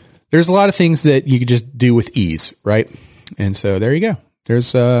 there's a lot of things that you could just do with ease, right? And so there you go.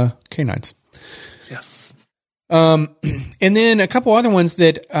 There's K9s. Yes. And then a couple other ones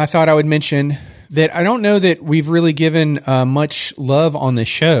that I thought I would mention that I don't know that we've really given much love on this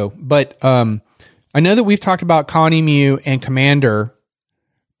show, but I know that we've talked about ConEmu and Commander,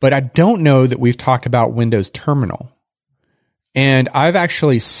 but I don't know that we've talked about Windows Terminal. And I've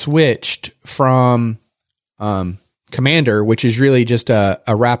actually switched from Commander, which is really just a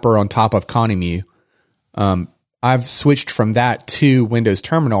wrapper on top of ConEmu. I've switched from that to Windows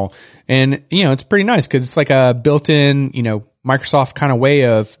Terminal, and it's pretty nice because it's like a built-in, Microsoft kind of way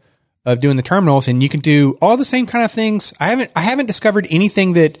of doing the terminals, and you can do all the same kind of things. I haven't discovered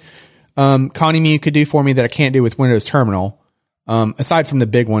anything that ConEmu could do for me that I can't do with Windows Terminal, aside from the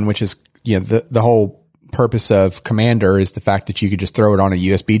big one, which is the whole purpose of Commander is the fact that you could just throw it on a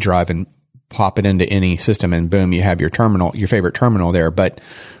USB drive and pop it into any system, and boom, you have your terminal, your favorite terminal there. But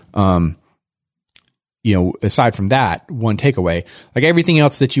aside from that, one takeaway, like everything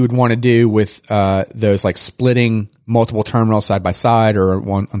else that you would want to do with those, like splitting multiple terminals side by side or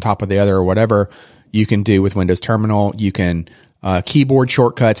one on top of the other or whatever, you can do with Windows Terminal. You can keyboard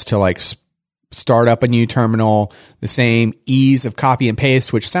shortcuts to like start up a new terminal, the same ease of copy and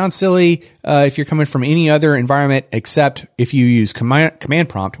paste, which sounds silly if you're coming from any other environment, except if you use command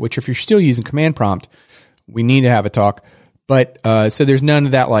prompt, which if you're still using command prompt, we need to have a talk. But so there's none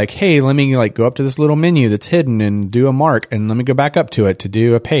of that like, hey, let me like go up to this little menu that's hidden and do a mark, and let me go back up to it to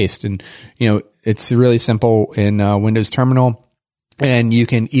do a paste. And, it's really simple in Windows Terminal, and you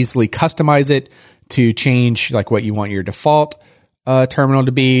can easily customize it to change like what you want your default terminal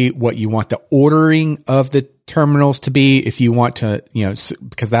to be, what you want the ordering of the terminals to be, if you want to,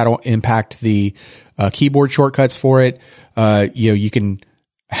 because that'll impact the keyboard shortcuts for it. You can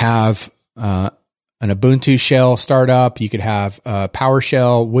have an Ubuntu shell startup. You could have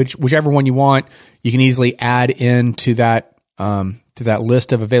PowerShell, whichever one you want. You can easily add into that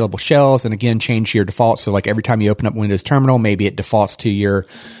list of available shells, and again change your default. So like every time you open up Windows Terminal, maybe it defaults to your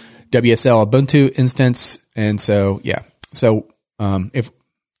WSL Ubuntu instance. And so if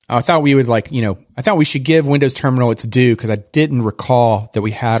I thought we would I thought we should give Windows Terminal its due because I didn't recall that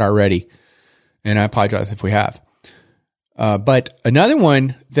we had already, and I apologize if we have. But another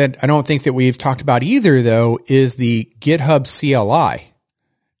one that I don't think that we've talked about either, though, is the GitHub CLI.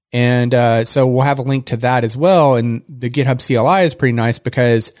 And so we'll have a link to that as well. And the GitHub CLI is pretty nice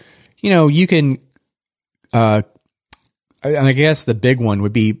because, you can, I guess the big one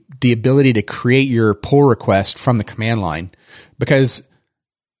would be the ability to create your pull request from the command line. Because,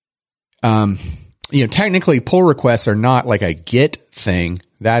 technically pull requests are not like a Git thing.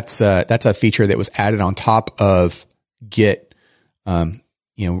 That's a feature that was added on top of Git. The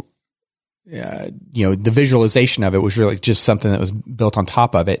visualization of it was really just something that was built on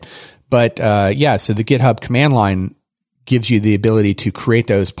top of it. But, so the GitHub command line gives you the ability to create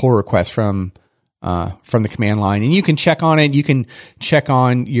those pull requests from the command line, and you can check on it. You can check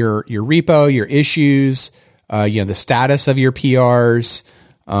on your repo, your issues, the status of your PRs,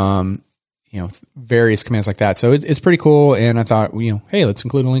 various commands like that. So it's pretty cool. And I thought, hey, let's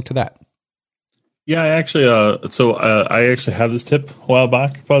include a link to that. Yeah, I actually, I actually had this tip a while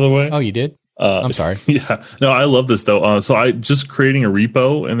back, by the way. Oh, you did? I'm sorry. Yeah, no, I love this though. So I just creating a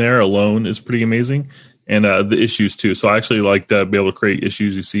repo in there alone is pretty amazing. And the issues too. So I actually like to be able to create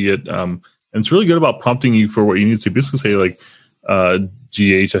issues. You see it. And it's really good about prompting you for what you need to basically say like,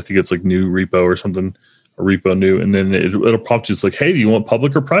 GH, I think it's like new repo or something, a repo new. And then it'll prompt you. It's like, hey, do you want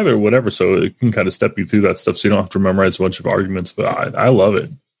public or private or whatever? So it can kind of step you through that stuff. So you don't have to memorize a bunch of arguments, but I love it.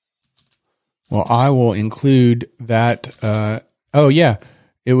 Well, I will include that.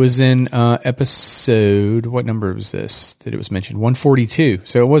 It was in episode, what number was this that it was mentioned? 142.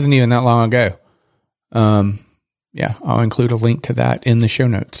 So it wasn't even that long ago. I'll include a link to that in the show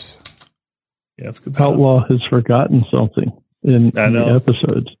notes. Yeah, it's good stuff. Outlaw has forgotten something in the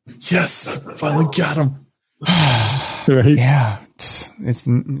episodes. Yes, finally got him. Right? Yeah, it's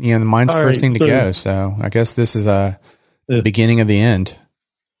the mind's the first thing to go. So I guess this is the beginning of the end.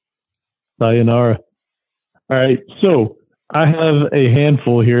 Sayonara. All right, so I have a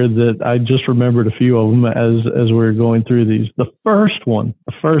handful here that I just remembered a few of them as we were going through these. The first one,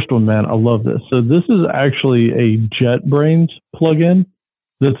 man, I love this. So this is actually a JetBrains plugin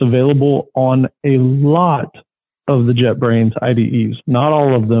that's available on a lot of the JetBrains IDEs. Not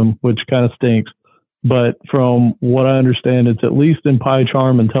all of them, which kind of stinks. But from what I understand, it's at least in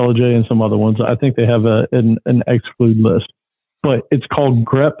PyCharm, IntelliJ, and some other ones. I think they have an exclude list. But it's called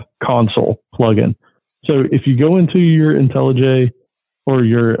grep console plugin. So if you go into your IntelliJ or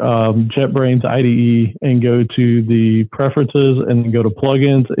your JetBrains IDE and go to the preferences and then go to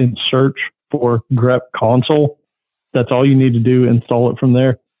plugins and search for grep console. That's all you need to do. Install it from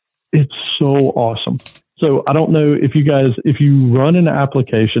there. It's so awesome. So I don't know if you run an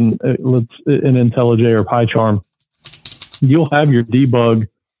application, in IntelliJ or PyCharm, you'll have your debug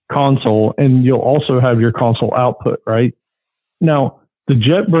console and you'll also have your console output, right? Now, the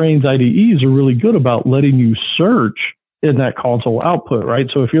JetBrains IDEs are really good about letting you search in that console output, right?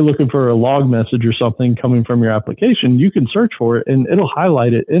 So if you're looking for a log message or something coming from your application, you can search for it and it'll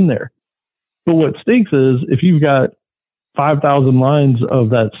highlight it in there. But what stinks is if you've got 5,000 lines of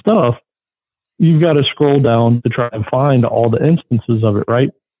that stuff, you've got to scroll down to try and find all the instances of it, right?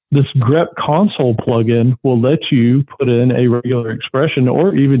 This grep console plugin will let you put in a regular expression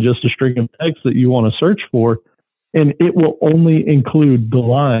or even just a string of text that you want to search for, and it will only include the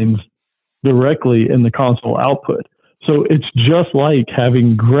lines directly in the console output. So it's just like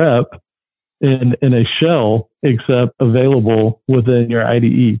having grep in a shell, except available within your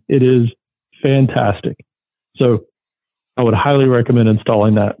IDE. It is fantastic. So I would highly recommend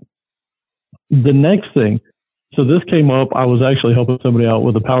installing that. The next thing, so this came up, I was actually helping somebody out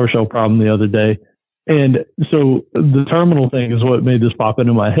with a PowerShell problem the other day. And so the terminal thing is what made this pop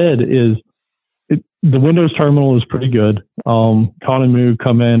into my head is the Windows terminal is pretty good. Conemu,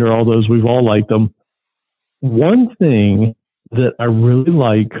 Commander, all those, we've all liked them. One thing that I really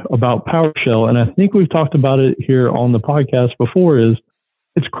like about PowerShell, and I think we've talked about it here on the podcast before, is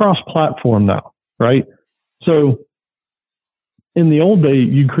it's cross-platform now, right? So in the old day,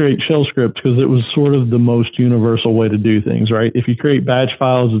 you create shell scripts because it was sort of the most universal way to do things, right? If you create batch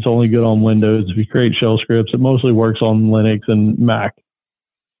files, it's only good on Windows. If you create shell scripts, it mostly works on Linux and Mac.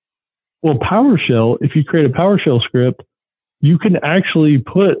 Well, PowerShell, if you create a PowerShell script, you can actually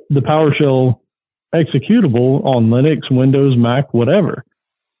put the PowerShell executable on Linux, Windows, Mac, whatever.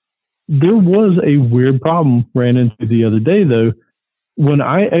 There was a weird problem ran into the other day, though. When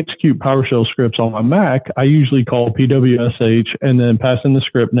I execute PowerShell scripts on my Mac, I usually call pwsh and then pass in the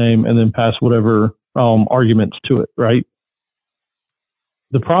script name and then pass whatever arguments to it, right?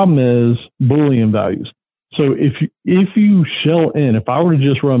 The problem is Boolean values. So if you shell in, if I were to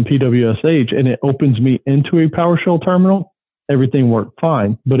just run pwsh and it opens me into a PowerShell terminal, everything worked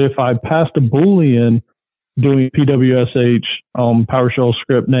fine. But if I passed a Boolean doing pwsh PowerShell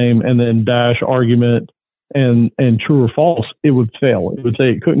script name and then dash argument and true or false, it would fail. It would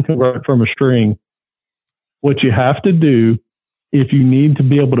say it couldn't convert from a string. What you have to do, if you need to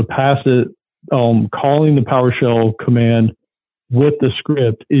be able to pass it, calling the PowerShell command with the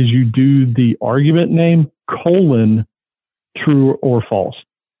script, is you do the argument name : true or false.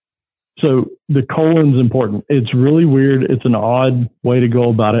 So the colon's important. It's really weird. It's an odd way to go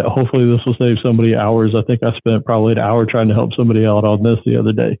about it. Hopefully this will save somebody hours. I think I spent probably an hour trying to help somebody out on this the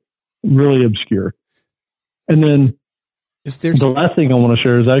other day. Really obscure. And then the last thing I want to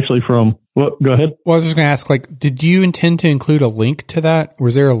share is actually from, go ahead. Well, I was just going to ask, did you intend to include a link to that?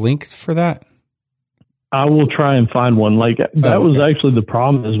 Was there a link for that? I will try and find one. That was actually the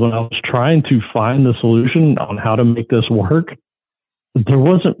problem, is when I was trying to find the solution on how to make this work, there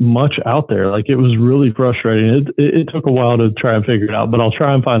wasn't much out there. It was really frustrating. It took a while to try and figure it out, but I'll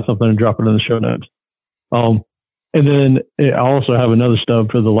try and find something and drop it in the show notes. And then I also have another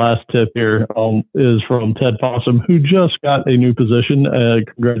stub for the last tip here, is from Ted Fossum, who just got a new position.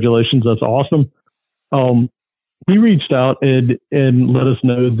 Congratulations. That's awesome. He reached out and let us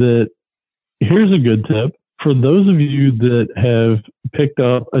know that here's a good tip. For those of you that have picked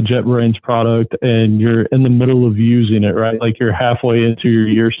up a JetBrains product and you're in the middle of using it, right? You're halfway into your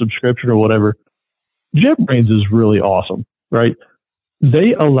year subscription or whatever, JetBrains is really awesome, right?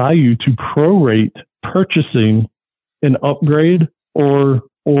 They allow you to prorate purchasing an upgrade or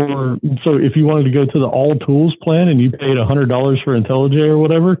so if you wanted to go to the all tools plan and you paid $100 for IntelliJ or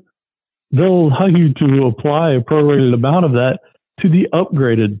whatever, they'll allow you to apply a prorated amount of that to the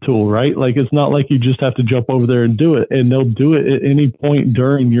upgraded tool, right? It's not like you just have to jump over there and do it, and they'll do it at any point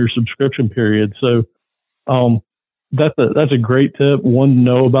during your subscription period. So that's a great tip, one to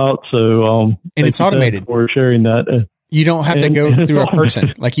know about. So and it's automated. For sharing that. You don't have to go through a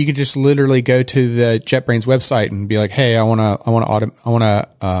person. You could just literally go to the JetBrains website and be like, "Hey, I want to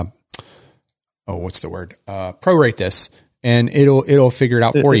prorate this," and it'll figure it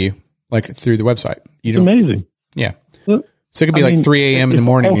out for you, through the website. It's amazing. Yeah. So it could be 3 a.m. in the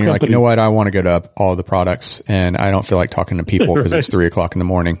morning, and you're like, you know what? I want to go to all the products, and I don't feel like talking to people because it's 3 o'clock in the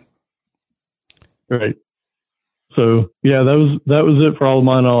morning. Right. So yeah, that was it for all of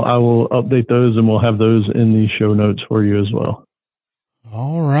mine. I will update those, and we'll have those in the show notes for you as well.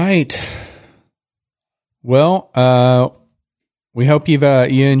 All right. Well, we hope you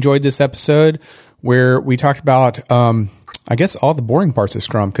enjoyed this episode where we talked about, I guess, all the boring parts of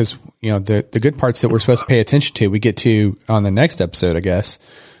Scrum, because, the good parts that we're supposed to pay attention to, we get to on the next episode, I guess.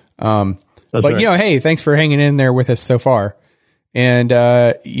 But, right. Hey, thanks for hanging in there with us so far. And,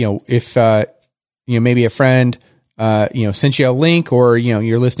 if, maybe a friend, sent you a link, or,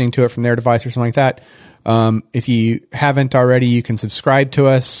 you're listening to it from their device or something like that. If you haven't already, you can subscribe to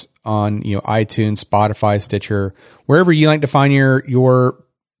us on, iTunes, Spotify, Stitcher, wherever you like to find your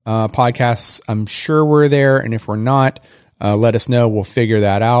podcasts. I'm sure we're there. And if we're not, let us know. We'll figure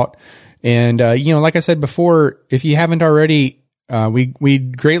that out. And, like I said before, if you haven't already, we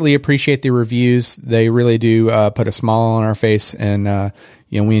greatly appreciate the reviews. They really do, put a smile on our face, and,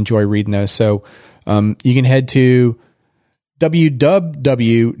 we enjoy reading those. So, you can head to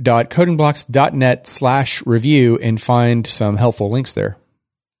www.codingblocks.net/review and find some helpful links there.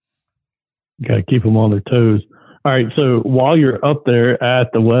 Got to keep them on their toes. All right. So while you're up there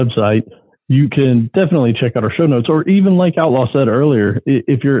at the website, you can definitely check out our show notes, or even like Outlaw said earlier,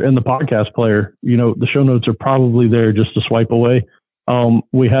 if you're in the podcast player, the show notes are probably there just to swipe away.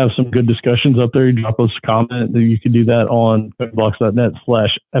 We have some good discussions up there. You drop us a comment. You can do that on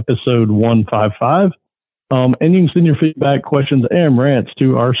codingblocks.net/episode 155. And you can send your feedback, questions, and rants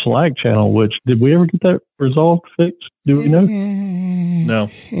to our Slack channel, which, did we ever get that resolved, fixed? Do we know? No.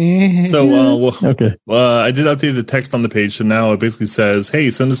 So, okay. I did update the text on the page. So now it basically says,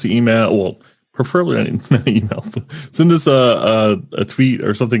 hey, send us an email. Well, preferably not an email. Send us a tweet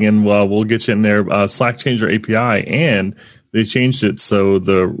or something, and we'll get you in there. Slack changed their API, and they changed it so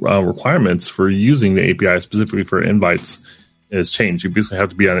the requirements for using the API specifically for invites is changed. You basically have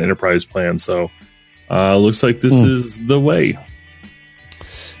to be on an enterprise plan. So looks like this is the way.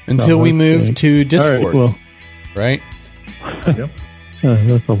 Until we move to Discord. Right? Yep.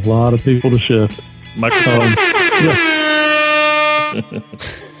 That's a lot of people to shift. Microsoft.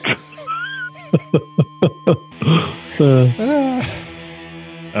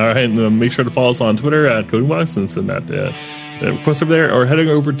 All right, and make sure to follow us on Twitter at CodingBlocks and send that request over there, or heading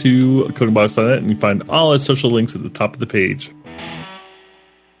over to codingblocks.net, and you find all our social links at the top of the page.